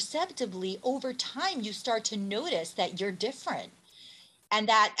almost imperceptibly over time, you start to notice that you're different, and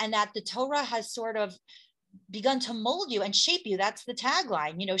that the Torah has sort of begun to mold you and shape you. That's the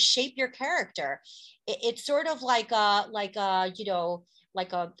tagline, shape your character. It's sort of like a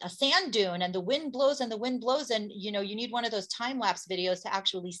sand dune, and the wind blows and the wind blows, and you need one of those time-lapse videos to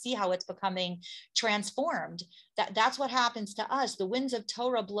actually see how it's becoming transformed. That's what happens to us. The winds of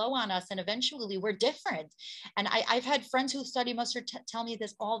Torah blow on us, and eventually we're different. And I've had friends who study Mussar tell me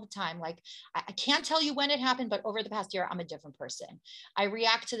this all the time. Like, I can't tell you when it happened, but over the past year, I'm a different person. I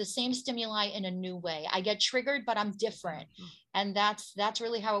react to the same stimuli in a new way. I get triggered, but I'm different. And that's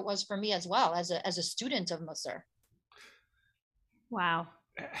really how it was for me as well, as a student of Mussar. Wow.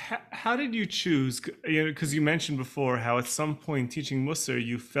 How did you choose? Because you mentioned before how at some point teaching Mussar,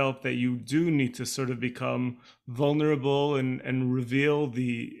 you felt that you do need to sort of become vulnerable and reveal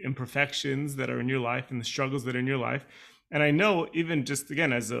the imperfections that are in your life and the struggles that are in your life. And I know, even just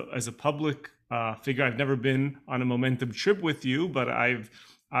again as a public figure, I've never been on a Momentum trip with you, but you're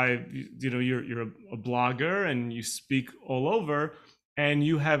a blogger and you speak all over. And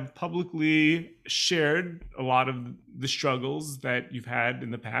you have publicly shared a lot of the struggles that you've had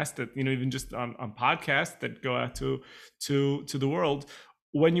in the past, that, even just on podcasts that go out to the world.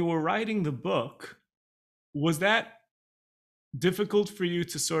 When you were writing the book, was that difficult for you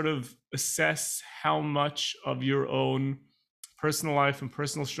to sort of assess how much of your own personal life and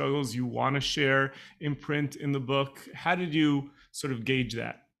personal struggles you want to share in print in the book? How did you sort of gauge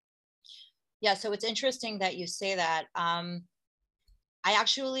that? Yeah, so it's interesting that you say that. I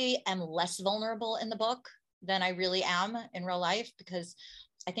actually am less vulnerable in the book than I really am in real life, because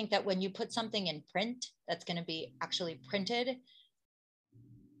I think that when you put something in print that's going to be actually printed,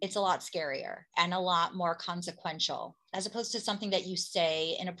 it's a lot scarier and a lot more consequential, as opposed to something that you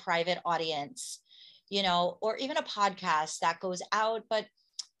say in a private audience, or even a podcast that goes out. But,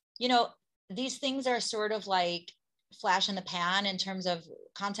 these things are sort of like flash in the pan in terms of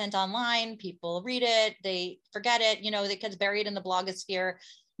content online. People read it, they forget it, it gets buried in the blogosphere.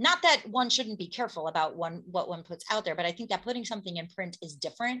 Not that one shouldn't be careful about what one puts out there, but I think that putting something in print is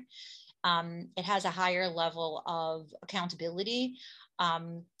different. It has a higher level of accountability.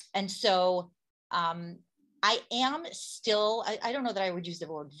 And so I am still, I don't know that I would use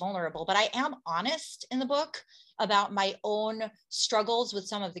the word vulnerable, but I am honest in the book about my own struggles with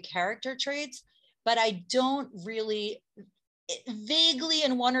some of the character traits, but I don't really, vaguely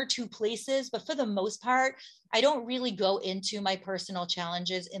in one or two places, but for the most part, I don't really go into my personal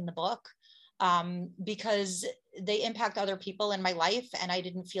challenges in the book because they impact other people in my life, and I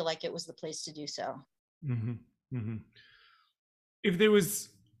didn't feel like it was the place to do so. Mm-hmm. Mm-hmm. If there was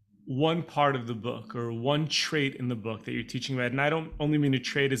one part of the book or one trait in the book that you're teaching about, and I don't only mean a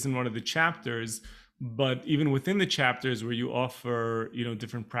trait as in one of the chapters, but even within the chapters where you offer,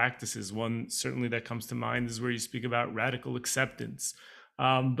 different practices, one certainly that comes to mind is where you speak about radical acceptance.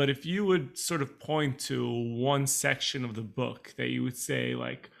 But if you would sort of point to one section of the book that you would say,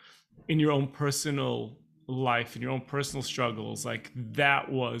 like, in your own personal life, in your own personal struggles, like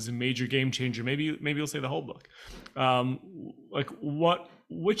that was a major game changer. Maybe you'll say the whole book.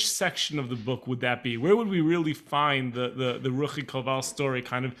 Which section of the book would that be? Where would we really find the Ruchi Koval story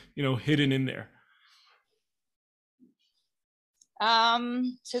kind of, hidden in there?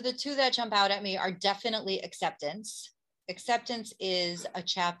 So the two that jump out at me are definitely acceptance. Acceptance is a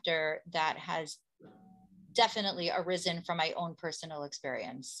chapter that has definitely arisen from my own personal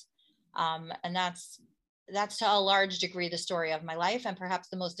experience. And that's to a large degree the story of my life, and perhaps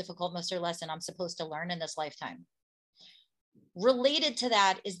the most difficult Musar lesson I'm supposed to learn in this lifetime. Related to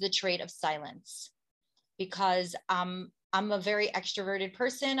that is the trait of silence, because I'm a very extroverted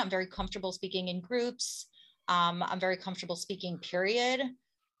person. I'm very comfortable speaking in groups. I'm very comfortable speaking, period.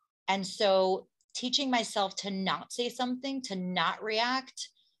 And so teaching myself to not say something, to not react,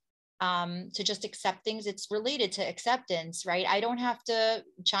 to just accept things, it's related to acceptance, right? I don't have to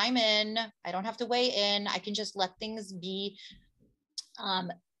chime in. I don't have to weigh in. I can just let things be.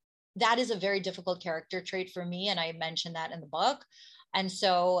 That is a very difficult character trait for me. And I mentioned that in the book. And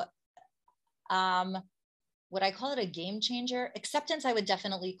so would I call it a game changer? Acceptance, I would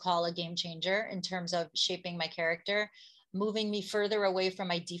definitely call a game changer in terms of shaping my character, moving me further away from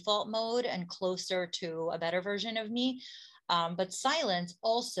my default mode and closer to a better version of me. But silence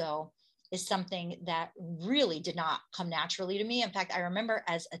also is something that really did not come naturally to me. In fact, I remember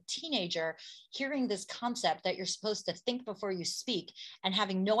as a teenager hearing this concept that you're supposed to think before you speak and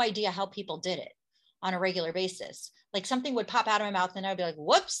having no idea how people did it on a regular basis. Like something would pop out of my mouth and I'd be like,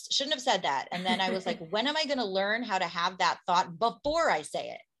 whoops, shouldn't have said that. And then I was like, when am I going to learn how to have that thought before I say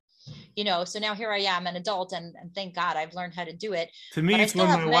it? So now here I am, an adult, and thank God I've learned how to do it. To me, it's when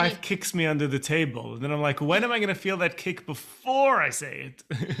my wife kicks me under the table. And then I'm like, when am I going to feel that kick before I say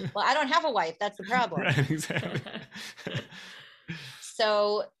it? Well, I don't have a wife. That's the problem. Right, exactly.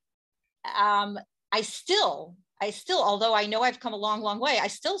 So I still, although I know I've come a long, long way, I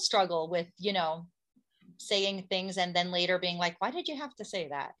still struggle with, saying things and then later being like, why did you have to say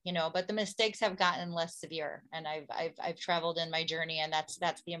that? But the mistakes have gotten less severe, and I've traveled in my journey, and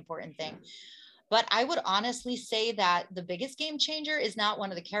that's the important thing. But I would honestly say that the biggest game changer is not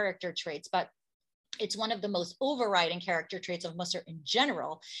one of the character traits, but it's one of the most overriding character traits of Musar in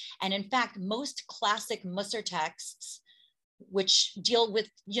general. And in fact, most classic Musar texts, which deal with,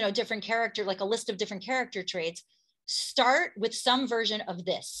 different character, like a list of different character traits, start with some version of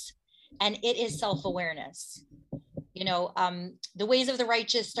this. And it is self-awareness. The Ways of the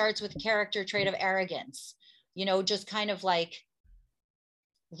Righteous starts with a character trait of arrogance, just kind of like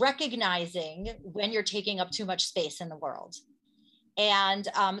recognizing when you're taking up too much space in the world. And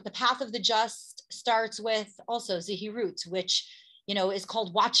The Path of the Just starts with also zihirut, which, is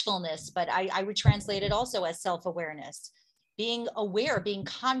called watchfulness, but I would translate it also as self-awareness, being aware, being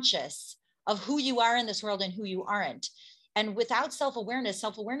conscious of who you are in this world and who you aren't. And without self-awareness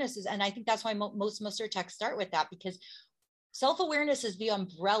is, and I think that's why most Musar texts start with that, because self-awareness is the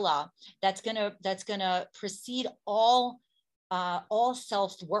umbrella that's gonna precede all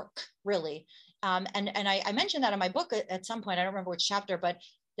self-work, really. And I mentioned that in my book at some point. I don't remember which chapter, but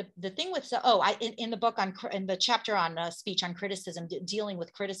the thing with in the book in the chapter on speech, on criticism, dealing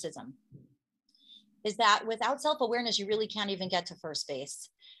with criticism, is that without self-awareness, you really can't even get to first base.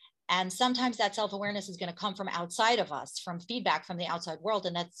 And sometimes that self-awareness is going to come from outside of us, from feedback from the outside world.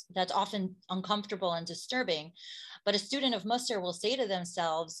 And that's often uncomfortable and disturbing. But a student of Musar will say to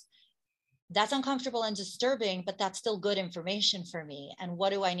themselves, that's uncomfortable and disturbing, but that's still good information for me. And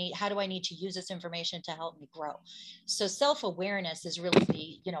what do I need? How do I need to use this information to help me grow? So self-awareness is really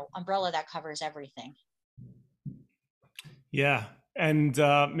the, umbrella that covers everything. Yeah. And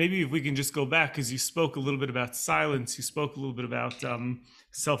maybe if we can just go back, because you spoke a little bit about silence, you spoke a little bit about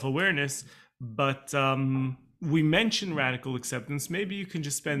self-awareness, but we mentioned radical acceptance. Maybe you can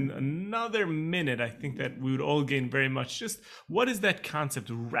just spend another minute. I think that we would all gain very much. Just what is that concept,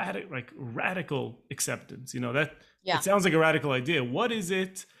 radical acceptance? That it sounds like a radical idea. What is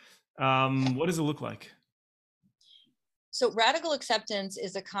it? What does it look like? So radical acceptance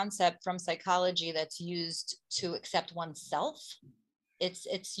is a concept from psychology that's used to accept oneself.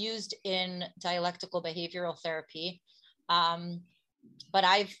 It's used in dialectical behavioral therapy. But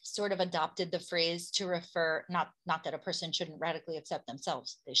I've sort of adopted the phrase to refer, not that a person shouldn't radically accept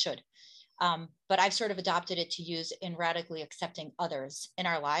themselves, they should. But I've sort of adopted it to use in radically accepting others in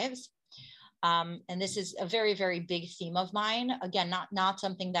our lives. And this is a very, very big theme of mine. Again, not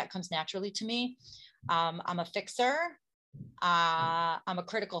something that comes naturally to me. I'm a fixer. I'm a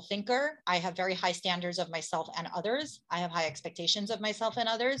critical thinker. I have very high standards of myself and others. I have high expectations of myself and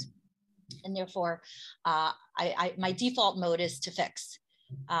others. And therefore, my default mode is to fix.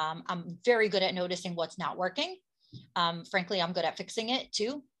 I'm very good at noticing what's not working. Frankly, I'm good at fixing it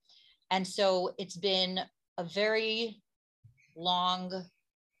too. And so it's been a very long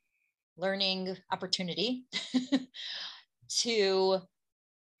learning opportunity to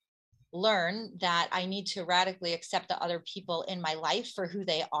learn that I need to radically accept the other people in my life for who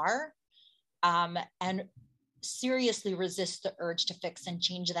they are, and seriously resist the urge to fix and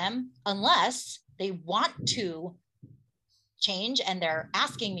change them unless they want to change and they're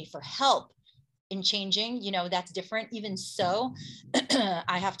asking me for help in changing. That's different. Even so,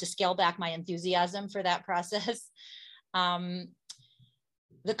 I have to scale back my enthusiasm for that process.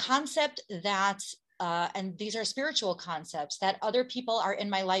 The concept that and these are spiritual concepts, that other people are in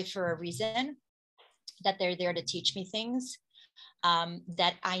my life for a reason, that they're there to teach me things,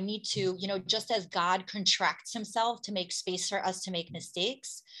 that I need to, just as God contracts himself to make space for us to make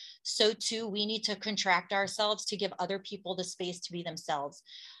mistakes, so too we need to contract ourselves to give other people the space to be themselves.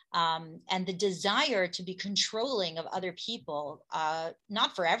 And the desire to be controlling of other people,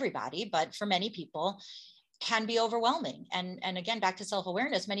 not for everybody, but for many people, can be overwhelming. And again, back to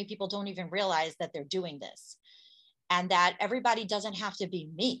self-awareness, many people don't even realize that they're doing this, and that everybody doesn't have to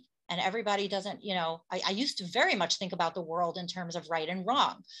be me. And everybody doesn't, I used to very much think about the world in terms of right and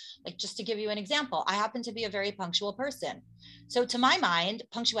wrong. Like, just to give you an example, I happen to be a very punctual person. So to my mind,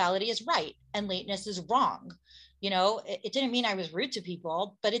 punctuality is right and lateness is wrong. It didn't mean I was rude to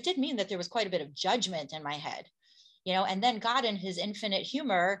people, but it did mean that there was quite a bit of judgment in my head, and then God in his infinite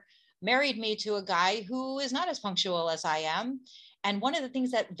humor married me to a guy who is not as punctual as I am. And one of the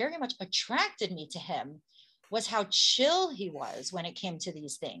things that very much attracted me to him was how chill he was when it came to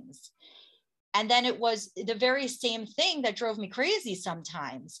these things. And then it was the very same thing that drove me crazy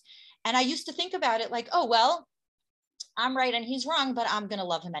sometimes. And I used to think about it like, oh, well, I'm right and he's wrong, but I'm going to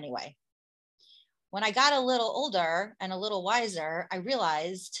love him anyway. When I got a little older and a little wiser, I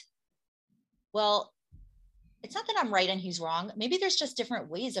realized, well, it's not that I'm right and he's wrong. Maybe there's just different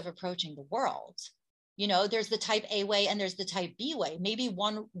ways of approaching the world. There's the type A way and there's the type B way. Maybe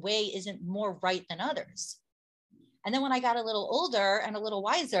one way isn't more right than others. And then when I got a little older and a little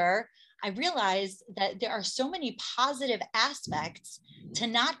wiser, I realized that there are so many positive aspects to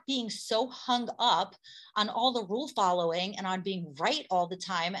not being so hung up on all the rule following and on being right all the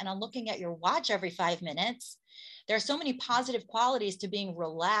time and on looking at your watch every 5 minutes. There are so many positive qualities to being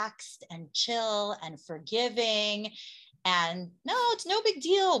relaxed and chill and forgiving. And no, it's no big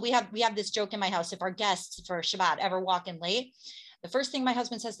deal. We have this joke in my house. If our guests for Shabbat ever walk in late, the first thing my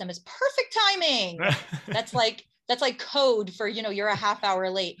husband says to them is perfect timing. That's like code for, you're a half hour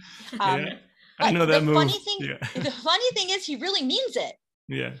late. I know that move. The funny thing is he really means it.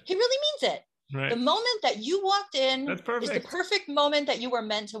 Yeah. He really means it. Right. The moment that you walked in is the perfect moment that you were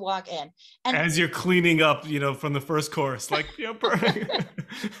meant to walk in. And as you're cleaning up, from the first course, perfect.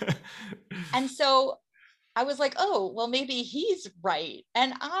 And so I was like, oh, well, maybe he's right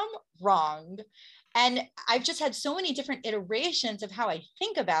and I'm wrong. And I've just had so many different iterations of how I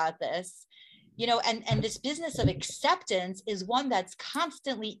think about this, and this business of acceptance is one that's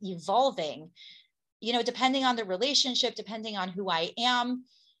constantly evolving, depending on the relationship, depending on who I am.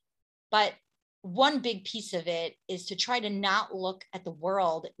 But one big piece of it is to try to not look at the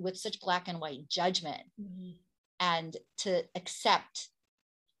world with such black and white judgment, and to accept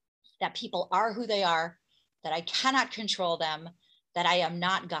that people are who they are, that I cannot control them, that I am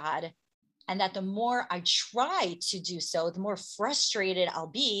not God, and that the more I try to do so, the more frustrated I'll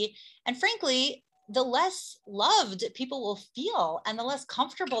be. And frankly, the less loved people will feel and the less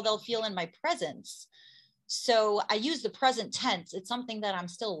comfortable they'll feel in my presence. So I use the present tense. It's something that I'm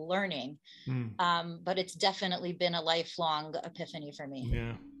still learning, but it's definitely been a lifelong epiphany for me.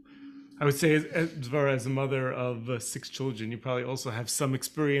 Yeah. I would say, as far as a mother of 6 children, you probably also have some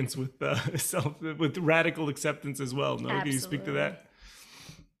experience with with radical acceptance as well. No, Absolutely. can you speak to that?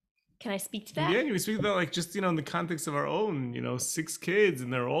 Can I speak to that? Yeah, you speak about like just, in the context of our own, 6 kids,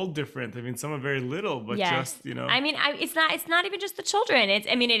 and they're all different. I mean, some are very little, but yes. just, I mean, it's not even just the children.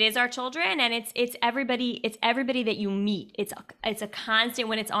 It is our children, and it's everybody that you meet. It's a constant,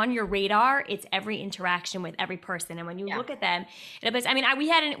 when it's on your radar, it's every interaction with every person. And when you look at them, we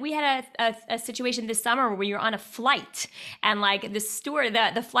had a situation this summer where you're on a flight, and like the steward,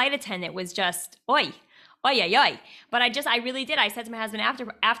 the flight attendant was just, oi. Oy, oy, oy. But I really did. I said to my husband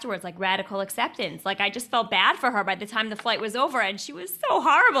afterwards, like, radical acceptance. Like, I just felt bad for her by the time the flight was over, and she was so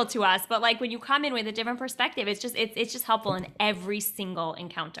horrible to us. But like, when you come in with a different perspective, it's just helpful in every single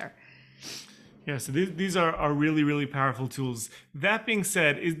encounter. Yeah, so these are really, really powerful tools. That being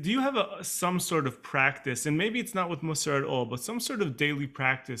said, do you have some sort of practice, and maybe it's not with Mussar at all, but some sort of daily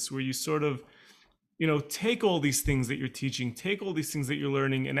practice where you sort of, take all these things that you're teaching, take all these things that you're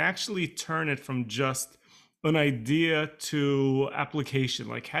learning, and actually turn it from just an idea to application?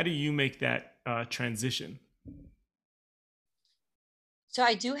 Like, how do you make that transition? So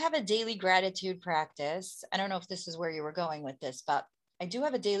I do have a daily gratitude practice. I don't know if this is where you were going with this, but I do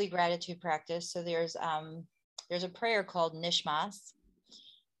have a daily gratitude practice. So there's a prayer called Nishmas.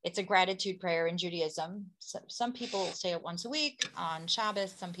 It's a gratitude prayer in Judaism. So some people say it once a week on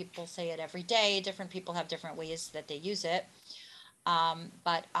Shabbos. Some people say it every day. Different people have different ways that they use it.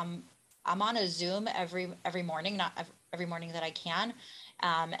 But I'm on a Zoom every morning, not every morning that I can.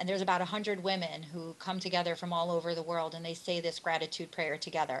 And there's about 100 women who come together from all over the world, and they say this gratitude prayer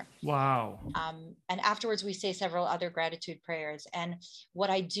together. Wow. And afterwards, we say several other gratitude prayers. And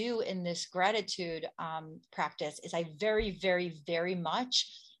what I do in this gratitude practice is I very, very, very much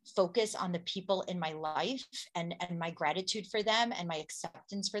focus on the people in my life and my gratitude for them and my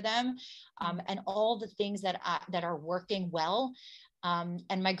acceptance for them, and all the things that are working well.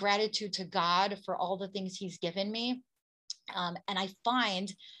 And my gratitude to God for all the things he's given me. And I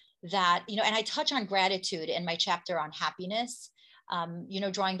find that, and I touch on gratitude in my chapter on happiness,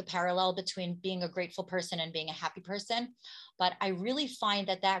 drawing the parallel between being a grateful person and being a happy person. But I really find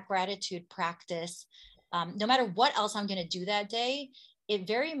that gratitude practice, no matter what else I'm going to do that day, it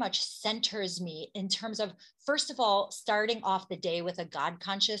very much centers me in terms of, first of all, starting off the day with a God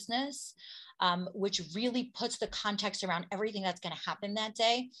consciousness, which really puts the context around everything that's going to happen that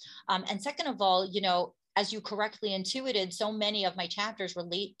day. And second of all, as you correctly intuited, so many of my chapters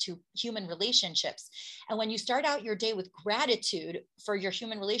relate to human relationships. And when you start out your day with gratitude for your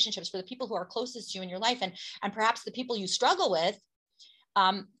human relationships, for the people who are closest to you in your life, and perhaps the people you struggle with,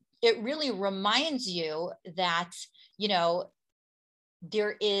 it really reminds you that,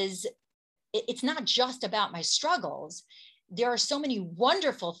 it's not just about my struggles. There are so many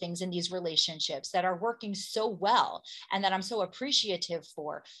wonderful things in these relationships that are working so well and that I'm so appreciative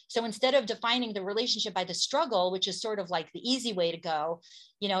for. So instead of defining the relationship by the struggle, which is sort of like the easy way to go,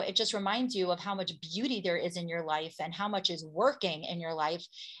 it just reminds you of how much beauty there is in your life and how much is working in your life.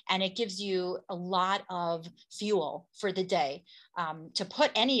 And it gives you a lot of fuel for the day to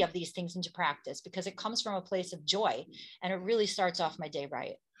put any of these things into practice, because it comes from a place of joy and it really starts off my day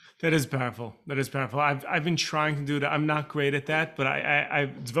right. That is powerful. I've been trying to do that. I'm not great at that, but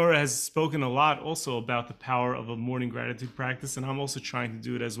Dvorah has spoken a lot also about the power of a morning gratitude practice, and I'm also trying to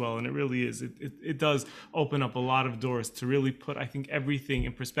do it as well. And it really is. It does open up a lot of doors to really put, I think, everything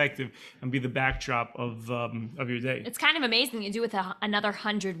in perspective and be the backdrop of your day. It's kind of amazing you do with another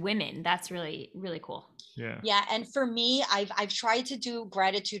 100 women. That's really, really cool. Yeah. Yeah, and for me, I've tried to do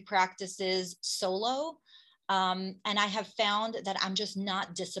gratitude practices solo. And I have found that I'm just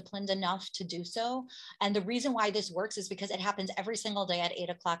not disciplined enough to do so. And the reason why this works is because it happens every single day at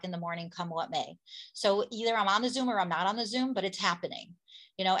 8:00 in the morning, come what may. So either I'm on the Zoom or I'm not on the Zoom, but it's happening,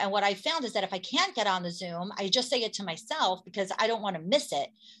 and what I found is that if I can't get on the Zoom, I just say it to myself because I don't want to miss it.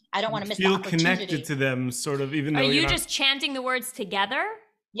 I don't want to miss the opportunity. Feel connected to them, sort of, even though you're just chanting the words together?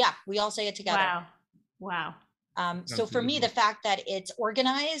 Yeah, we all say it together. Wow. So for me, the fact that it's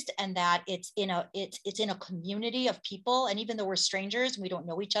organized and that it's in a community of people, and even though we're strangers, we don't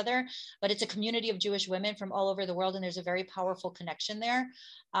know each other, but it's a community of Jewish women from all over the world, and there's a very powerful connection there.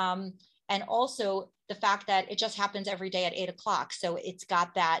 And also the fact that it just happens every day at 8:00, so it's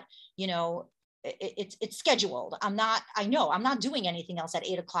got that, it's scheduled. I'm not doing anything else at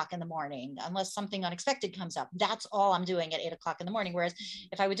 8:00 in the morning unless something unexpected comes up. That's all I'm doing at 8:00 in the morning. Whereas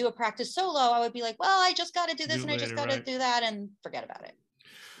if I would do a practice solo, I would be like, well, I just got to do this and I just got to do that and forget about it.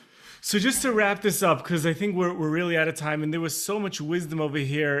 So just to wrap this up, because I think we're really out of time, and there was so much wisdom over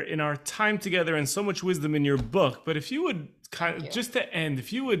here in our time together and so much wisdom in your book. But if you would just to end,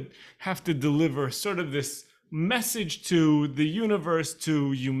 if you would have to deliver sort of this message to the universe,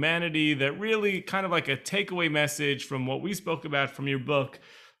 to humanity, that really kind of like a takeaway message from what we spoke about from your book,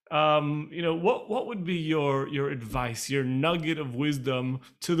 what would be your advice, your nugget of wisdom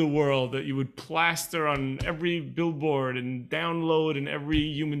to the world that you would plaster on every billboard and download in every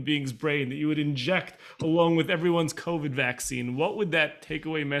human being's brain, that you would inject along with everyone's COVID vaccine? What would that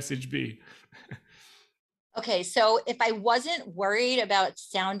takeaway message be? Okay, so if I wasn't worried about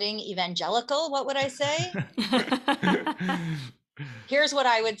sounding evangelical, what would I say? Here's what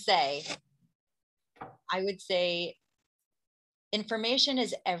I would say. I would say, information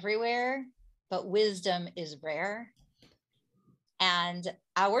is everywhere, but wisdom is rare. And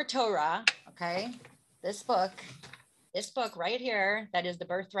our Torah, okay, this book right here, that is the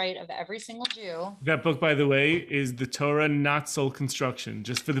birthright of every single Jew. That book, by the way, is the Torah, not Soul Construction.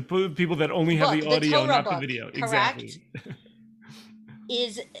 Just for the people that only have the audio, not the video. Correct. Exactly.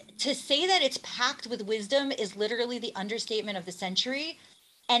 Is to say that it's packed with wisdom is literally the understatement of the century.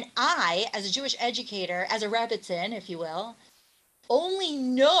 And I, as a Jewish educator, as a Rebbitzin, if you will, only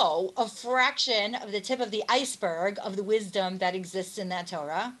know a fraction of the tip of the iceberg of the wisdom that exists in that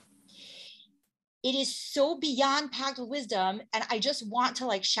Torah. It is so beyond packed with wisdom. And I just want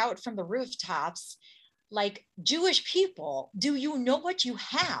to shout from the rooftops, Jewish people, do you know what you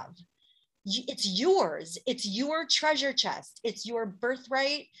have? It's yours. It's your treasure chest. It's your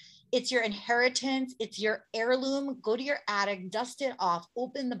birthright. It's your inheritance. It's your heirloom. Go to your attic, dust it off,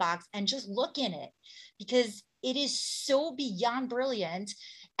 open the box, and just look in it, because it is so beyond brilliant,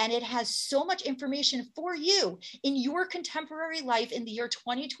 and it has so much information for you in your contemporary life in the year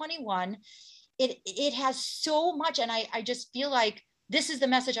 2021. It has so much, and I just feel like this is the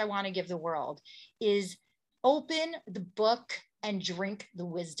message I want to give the world, is open the book and drink the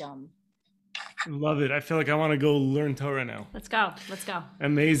wisdom. Love it. I feel like I want to go learn Torah now. Let's go.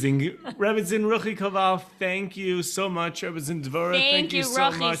 Amazing. Rebbitzin Ruchi Koval, thank you so much. Rebbitzin Dvorah, thank you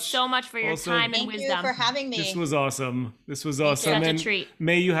so much for your time and wisdom. Thank you for having me. This was awesome. Such a treat.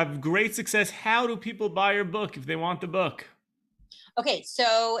 May you have great success. How do people buy your book if they want the book? Okay,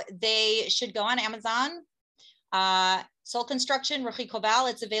 so they should go on Amazon. Soul Construction, Ruchi Koval.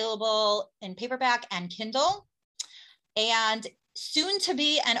 It's available in paperback and Kindle. And soon to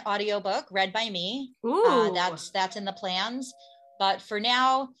be an audiobook read by me. Ooh. That's in the plans. But for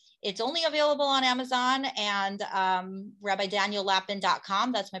now, it's only available on Amazon and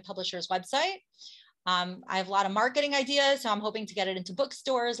rabbidaniellapin.com. That's my publisher's website. I have a lot of marketing ideas, so I'm hoping to get it into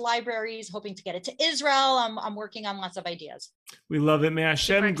bookstores, libraries, hoping to get it to Israel. I'm working on lots of ideas. We love it. May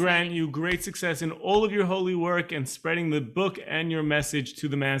Hashem grant you great success in all of your holy work and spreading the book and your message to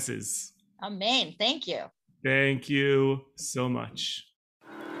the masses. Amen. Thank you. Thank you so much.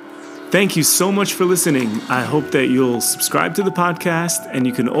 Thank you so much for listening. I hope that you'll subscribe to the podcast, and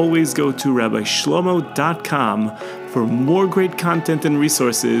you can always go to rabbishlomo.com for more great content and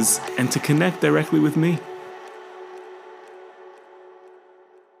resources, and to connect directly with me.